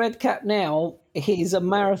in the red cap now, he's a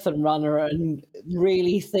marathon runner and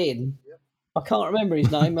really thin. I can't remember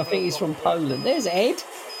his name. I think he's from Poland. There's Ed.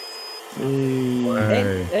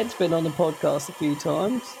 Ed's been on the podcast a few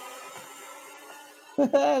times.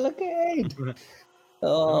 Look at Ed.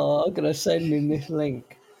 Oh, I'm going to send him this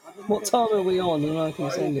link. What time are we on? And I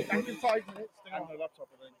can send it.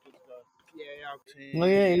 Oh,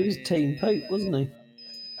 yeah, he was Team Poop, wasn't he?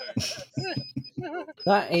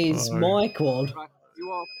 That is my quad.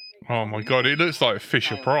 Oh my god, it looks like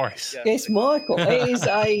Fisher Price. It's my quad. It is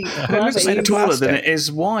a It looks Gravity. taller than it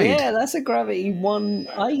is wide. Yeah, that's a Gravity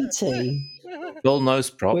 180 All nose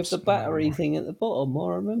props. with the battery thing at the bottom,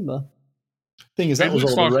 I remember. Thing is, that It was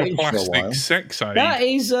looks all the like a rage for a plastic while. sex aid. That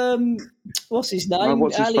is, what's his name?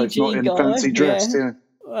 What's his Ali face? Not G in guy. fancy dress.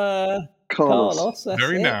 Yeah. Carlos. That's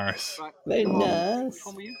Very it. nice. Very nice.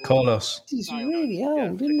 Carlos. This is really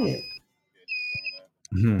old, isn't it?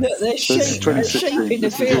 Mhm. Look, there's So this is sheep. There's 2016. sheep in the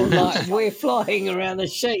This is field, all- like we're flying around the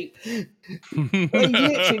sheep. He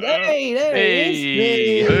literally, hey, there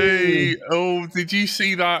he is. Hey, oh, did you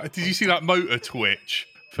see that? Did you see that motor twitch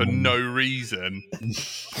for no reason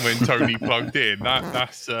when Tony plugged in?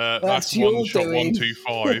 That's your one shot doing.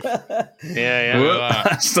 125. Yeah. Look at that.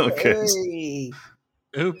 That's not good. Hey.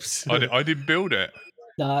 Oops. I didn't build it.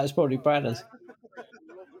 No, it's probably Brad's.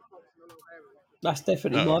 That's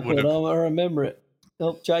definitely my would've- quad. I remember it.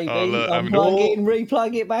 Oh, JB, Oh, look, having- unplug in,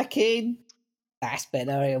 replug it back in. That's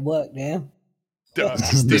better. It'll work now.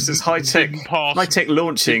 This is high tech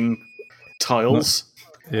launching tiles.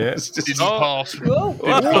 Yeah. It's just- Didn't pass. Whoa.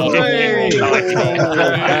 Didn't pass. Hey.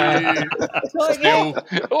 Still,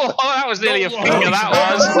 Oh, that was nearly a Oh, finger. That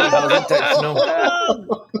was.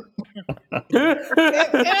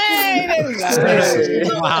 Hey, there we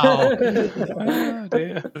go. Wow. Oh,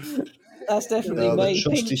 dear. That's definitely No, the me.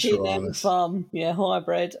 trusty Pinching and Tyrannus. thumb. Yeah,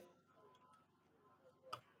 hybrid.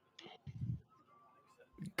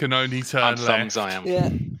 can only turn I'm left. thumbs, I am. Yeah.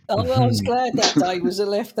 Oh, well, I was glad that day was a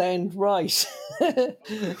left-hand race.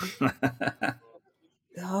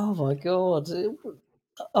 Oh, my God.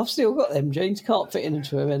 I've still got them jeans. Can't fit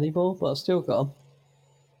into them anymore, but I've still got them.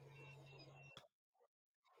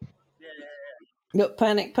 Look,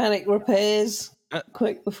 panic repairs.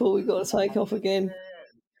 Quick before we got to take off again.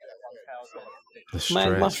 The Mad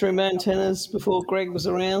stress. mushroom antennas before Greg was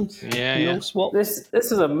around. Yeah, We yeah. all swapped. This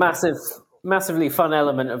is a massively fun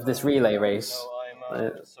element of this relay race. Oh,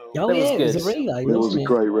 That yeah, was it was good. a relay, It was wasn't a it?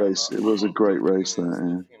 great race. It was a great race.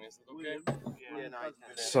 That.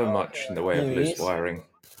 So much in the way of There he loose is. wiring.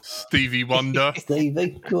 Stevie Wonder.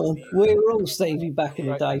 Stevie, go on. We were all Stevie back in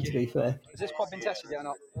the day, to be fair.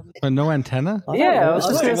 But no antenna? I don't Yeah, know. I was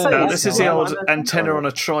just don't going to remember say. that this is the time. old antenna on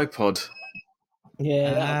a tripod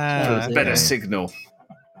Yeah, that for was a it. better signal.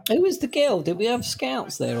 Who was the girl? Did we have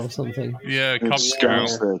scouts there or something? Yeah, Yeah. Cub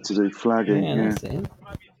Scouts Scout. there to do flagging. Yeah, Yeah. that's it.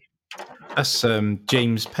 That's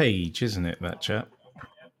James Page, isn't it, that chap?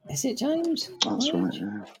 Is it James? That's right.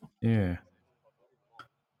 Yeah. Yeah.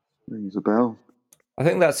 Rings a bell. I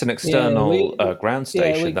think that's an external we- ground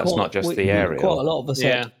station. That's not just the aerial. Quite a lot of us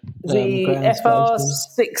Yeah. had The ground stations.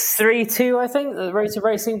 FR632, I think, that Rotor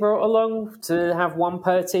Racing brought along to have one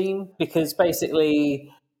per team, because basically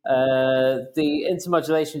the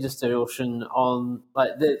intermodulation distortion on,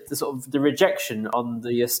 like, the sort of the rejection on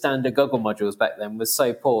the standard goggle modules back then was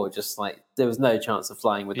so poor, just like there was no chance of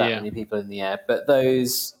flying with that Yeah. many people in the air. But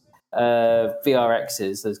those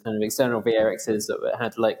VRXs, those kind of external VRXs that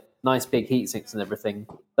had like nice big heat sinks and everything,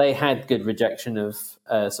 they had good rejection of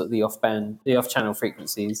sort of the off-channel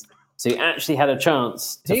frequencies. So you actually had a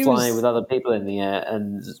chance to fly with other people in the air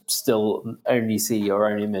and still only see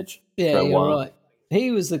your own image. Yeah, for a you're while. right. He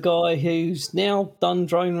was the guy who's now done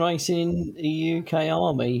drone racing in the UK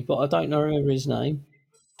Army, but I don't know his name.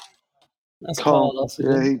 That's Carlos.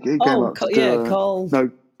 Yeah, he came up to do Carl. No,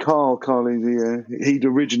 Carl. He'd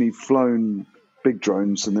originally flown big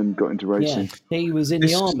drones and then got into racing. Yeah, he was in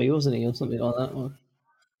the army, wasn't he, or something like that? One.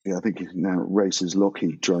 Yeah, I think he now races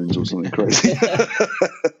Lockheed drones or something crazy.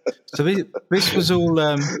 So this was all.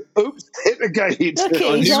 Oops, hit the gate. Look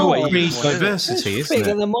at his arm. Diversity, It's isn't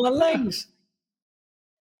bigger it? than my legs.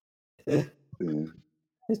 Yeah.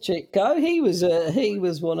 The Chico, he was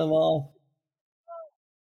one of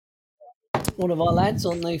our lads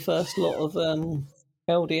on the first lot of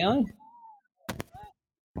LDO.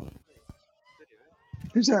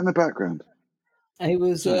 Who's that in the background? He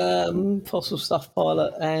was Fossil Stuff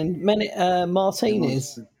pilot and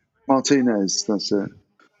Martinez. Martinez, that's it.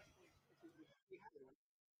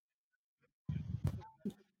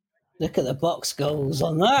 Look at the box goals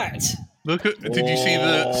on that. Did you see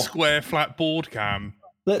the square flat board cam?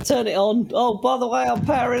 Let's turn it on. Oh, by the way, I'm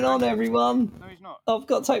powering on, everyone. No, he's not. I've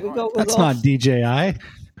got to take the goggles That's off. not DJI.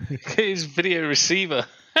 His video receiver.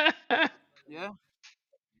 Yeah.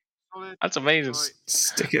 That's amazing.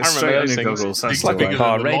 Stick it I remember straight on those your things. goggles. It's like a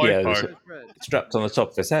car radio strapped on the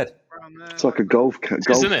top of his head. It's like a golf.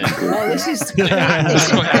 Isn't it? Oh, this is this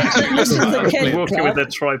is the Kent Walking with Club. their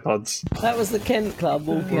tripods. That was the Kent Club.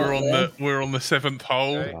 We're on the 7th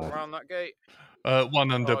hole. Around that gate.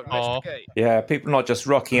 1 under par. Yeah, people not just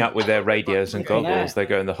rocking up with their radios and goggles. They're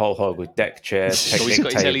going the whole hog with deck chairs, he's picnic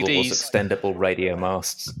got his tables, LEDs. extendable radio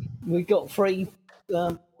masts. We got free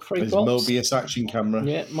There's props. Mobius action camera.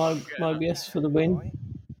 Yeah, Mobius for the win.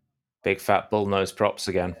 Big fat bullnose props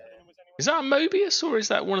again. Is that a Mobius or is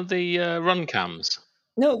that one of the run cams?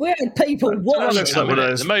 No, we had people watching. looks like one of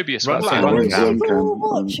those The Mobius run one. cam. People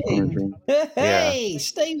watching. Hey,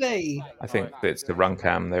 Stevie. I think it's the run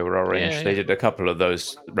cam. They were orange. Yeah, They yeah. did a couple of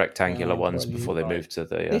those rectangular ones before they moved to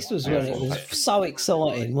the. This was when it was so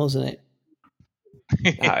exciting, wasn't it?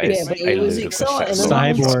 That is But a it was ludicrous exciting set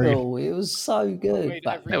and of old Cyborg. school. It was so good.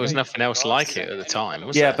 Back There was then. nothing else like it at the time,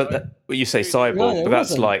 was Yeah, there? but you say cyborg, No, there but that's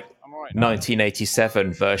wasn't. like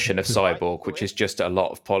 1987 version of cyborg, which is just a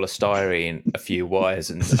lot of polystyrene, a few wires,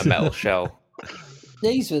 and a metal shell.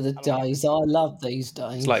 These were the days. I loved these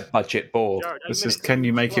days. It's like budget Borg. This is, can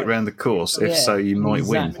you make it round the course? If so, you might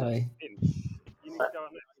win. exactly.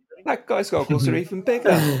 That guy's goggles are even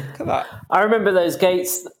bigger. Look at that. I remember those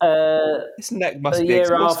gates His neck must the be year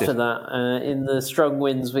exhausted. after that, in the strong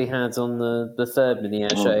winds we had on the third mini air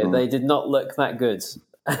show. God. They did not look that good.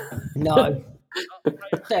 No,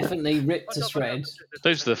 definitely ripped to shreds.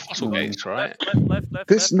 Those are the fossil gates, right?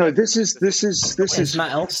 This is There's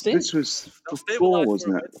Matt Austin. this was 4,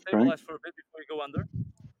 wasn't it, Frank?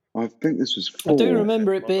 I think this was 4. I do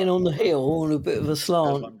remember it being on the hill on a bit of a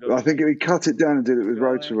slant. I think we cut it down and did it with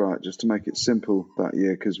Rotorite just to make it simple that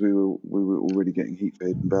year because we were already getting heat for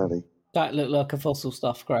Hidden Valley. That looked like a Fossil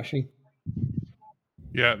Stuff crashing.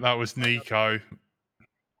 Yeah, that was Nico.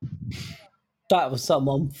 That was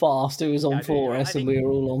someone fast who was on 4S and we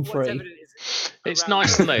were all on 3. It's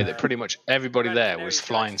nice to know that pretty much everybody there was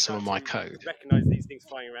flying some of my code.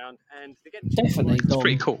 Definitely, It's Dom.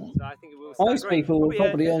 pretty cool. Most people were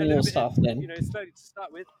probably on your stuff then. It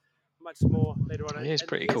is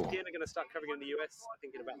pretty cool.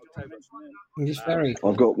 It's very cool.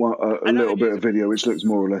 I've got a little bit of video which looks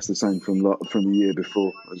more or less the same from the year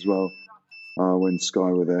before as well. When Sky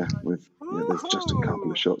were there with, there's just a couple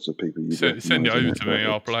of shots of people. Send it over to me.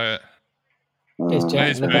 I'll play it. There's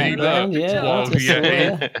Jack in the There's me, background, look. yeah. I Wild just saw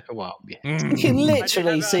Yeti. it. Well, yeah. You can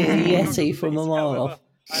literally see a Yeti from a mile off.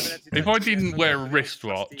 If I didn't wear a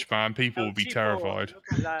wristwatch, man, people would be terrified.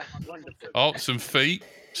 Oh, some feet.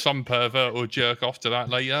 Some pervert will jerk off to that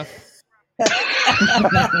later.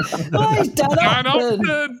 Oh, it's Dan Dan Upton.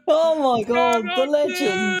 Upton. Oh my god, Dan the Upton.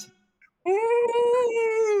 legend.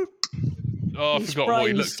 Oh, I His forgot what he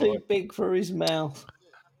brain's looks too like. big for his mouth.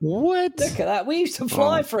 What? Look at that. We used to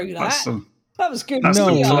fly through That's that. some, That was good that's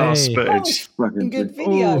video. some class way. That footage. was fucking good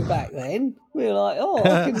video back then. We were like, oh,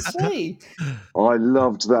 I can see. I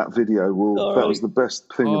loved that video wall. All That right. was the best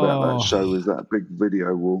thing about Oh. that show was that big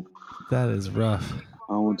video wall. That is rough.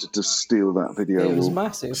 I wanted to steal that video It was wall.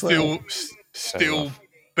 massive. Still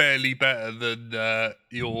barely better than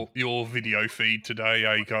your video feed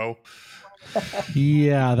today, Cole.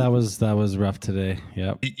 Yeah, that was rough today.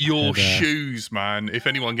 Yep. Your And, shoes, man. If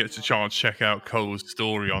anyone gets a chance, check out Cole's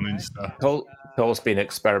story on Insta. Cole's been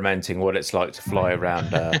experimenting what it's like to fly around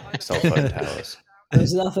cell phone towers.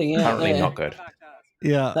 There's nothing out Apparently there. not good.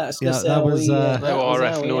 Yeah, That's yeah, just that how was we. That No was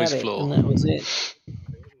RF how we noise had it, floor. and that was it.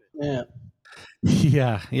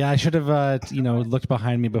 Yeah. yeah. I should have looked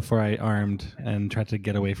behind me before I armed and tried to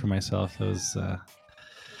get away from myself. It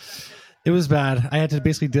was bad. I had to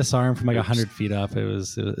basically disarm from like 100 feet up.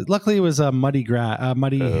 Luckily it was a muddy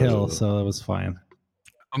hill, so it was fine.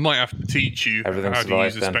 I might have to teach you Everything how to use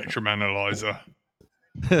survived a then. spectrum analyzer.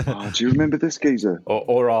 Oh, do you remember this geezer?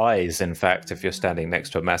 Or eyes, in fact, if you're standing next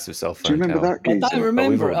to a massive cell phone Do you remember tower. that geezer? I don't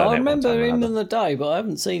remember. We've all done I it one time remember or him another. in the day, but I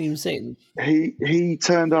haven't seen him since. He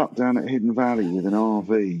turned up down at Hidden Valley with an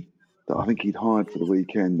RV that I think he'd hired for the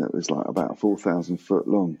weekend that was like about 4,000 foot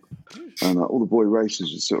long. And all the boy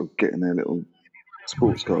racers were sort of getting their little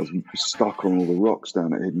sports cars stuck on all the rocks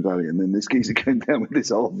down at Hidden Valley. And then this geezer came down with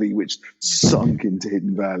this RV which sunk into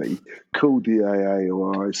Hidden Valley, called the AA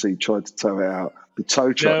or RIC, tried to tow it out. The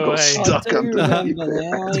tow truck No got way. stuck I do underneath remember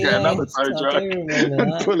it. now, Had to get another yes, tow I truck do remember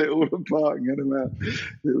and that. pull it all apart and get them out.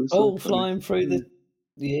 It was All so funny. flying through the.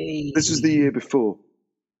 Yeah. This was the year before.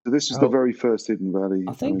 So this was the very first Hidden Valley.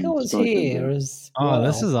 I think I was here as Oh, well.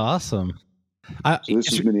 this is awesome. So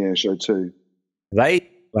this was Mini Air Show 2. They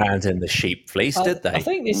landed in the sheep fleece, did they? I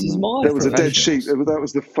think this is my. There was a dead professionals. sheep. That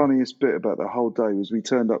was the funniest bit about the whole day. Was we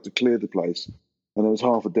turned up to clear the place, and there was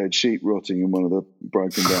half a dead sheep rotting in one of the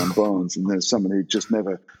broken down barns. And there's someone who'd just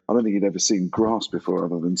never, I don't think he'd ever seen grass before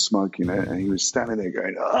other than smoking it. And he was standing there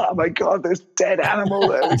going, "Oh my God, there's dead animal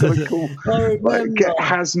there. We've got to call, get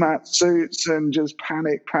hazmat suits and just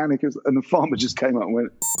panic. And the farmer just came up and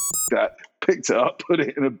went, that, picked it up, put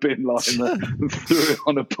it in a bin liner, and threw it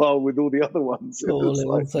on a pile with all the other ones. It was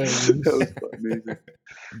quite amusing.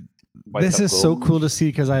 This is so cool to see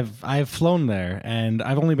because I've flown there and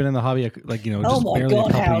I've only been in the hobby just Oh my barely God,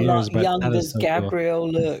 a couple how years. But young that is does so Gabriel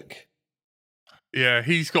look? Yeah,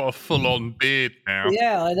 he's got a full-on beard now.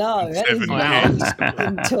 Yeah, I know. And And 7 he's kids.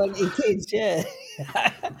 and 20 kids, yeah.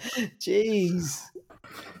 Jeez.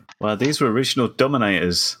 Well, these were original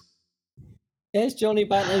Dominators. There's Johnny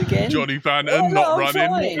Banton again. Johnny Banton Oh, no, not I'm running.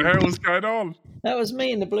 flying. What the hell's going on? That was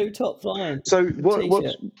me in the blue top flying. So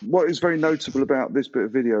T-shirt. what is very notable about this bit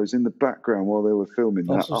of video is in the background while they were filming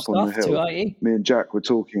that Lots of up on the stuff hill, too, eh? me and Jack were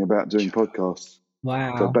talking about doing podcasts.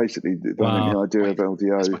 Wow. So basically, the idea of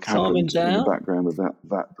LDO happened in the background of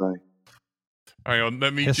that day. Hang on,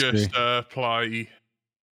 let me just play.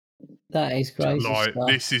 That is crazy Like, stuff.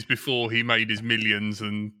 this is before he made his millions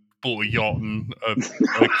and bought a yacht and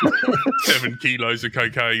 7 kilos of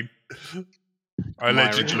cocaine.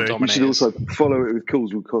 Allegedly. We should also follow it with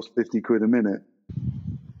calls will cost 50 quid a minute.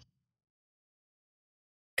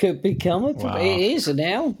 Could become a. Wow. It is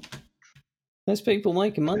now. There's people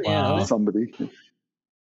making money out of it. Somebody.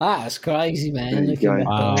 That's crazy, man. There you Looking go. back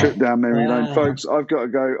on Trip it. down memory lane. Wow. Folks, I've got to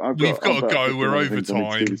go. We've got to go. We're over things I need to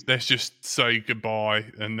time. do. Let's just say goodbye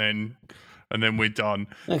and then we're done.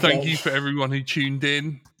 Okay. Thank you for everyone who tuned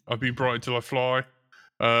in. I've been Bright Till I Fly.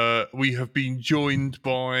 We have been joined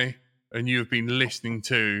by, and you have been listening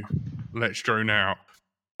to Let's Drone Out.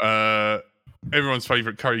 Everyone's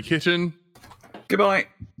favourite Curry Kitten. Goodbye.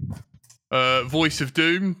 Voice of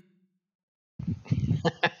Doom.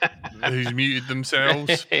 Who's muted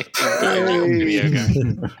themselves. Radio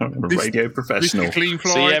professional. Mr. Clean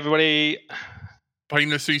Fly. See you, everybody.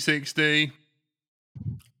 Painless 360.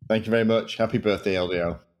 Thank you very much. Happy birthday,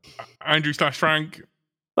 LDO. Andrew / Frank.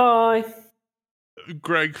 Bye.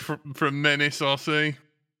 Greg from Menace RC.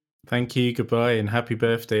 Thank you, goodbye, and happy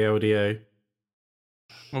birthday, LDO.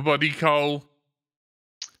 My buddy Cole.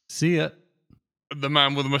 See ya. The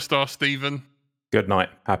man with the moustache, Stephen. Good night.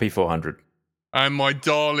 Happy 400. And my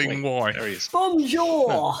darling wife. There he is. Bonjour.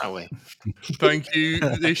 Oh, wait. Thank you.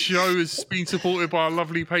 This show has been supported by our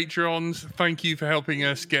lovely Patreons. Thank you for helping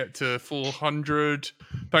us get to 400.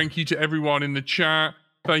 Thank you to everyone in the chat.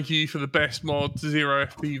 Thank you for the best mod,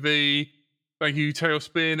 0FPV. Thank you,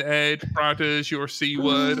 Tailspin, Ed, Bradders, you're a C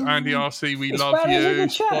word. Andy RC, we It's love Bradders in you. the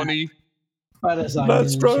chat. Bonnie.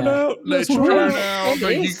 Let's drone out. Let's drone out.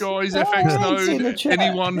 Thank you guys. FX It's in the Node. chat.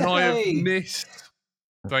 Anyone I have Hey. missed.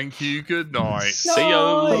 Thank you. Good night. See you.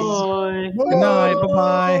 Bye. Good night.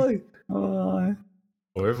 Bye-bye. Bye.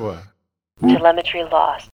 Au revoir. Telemetry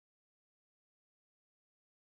lost.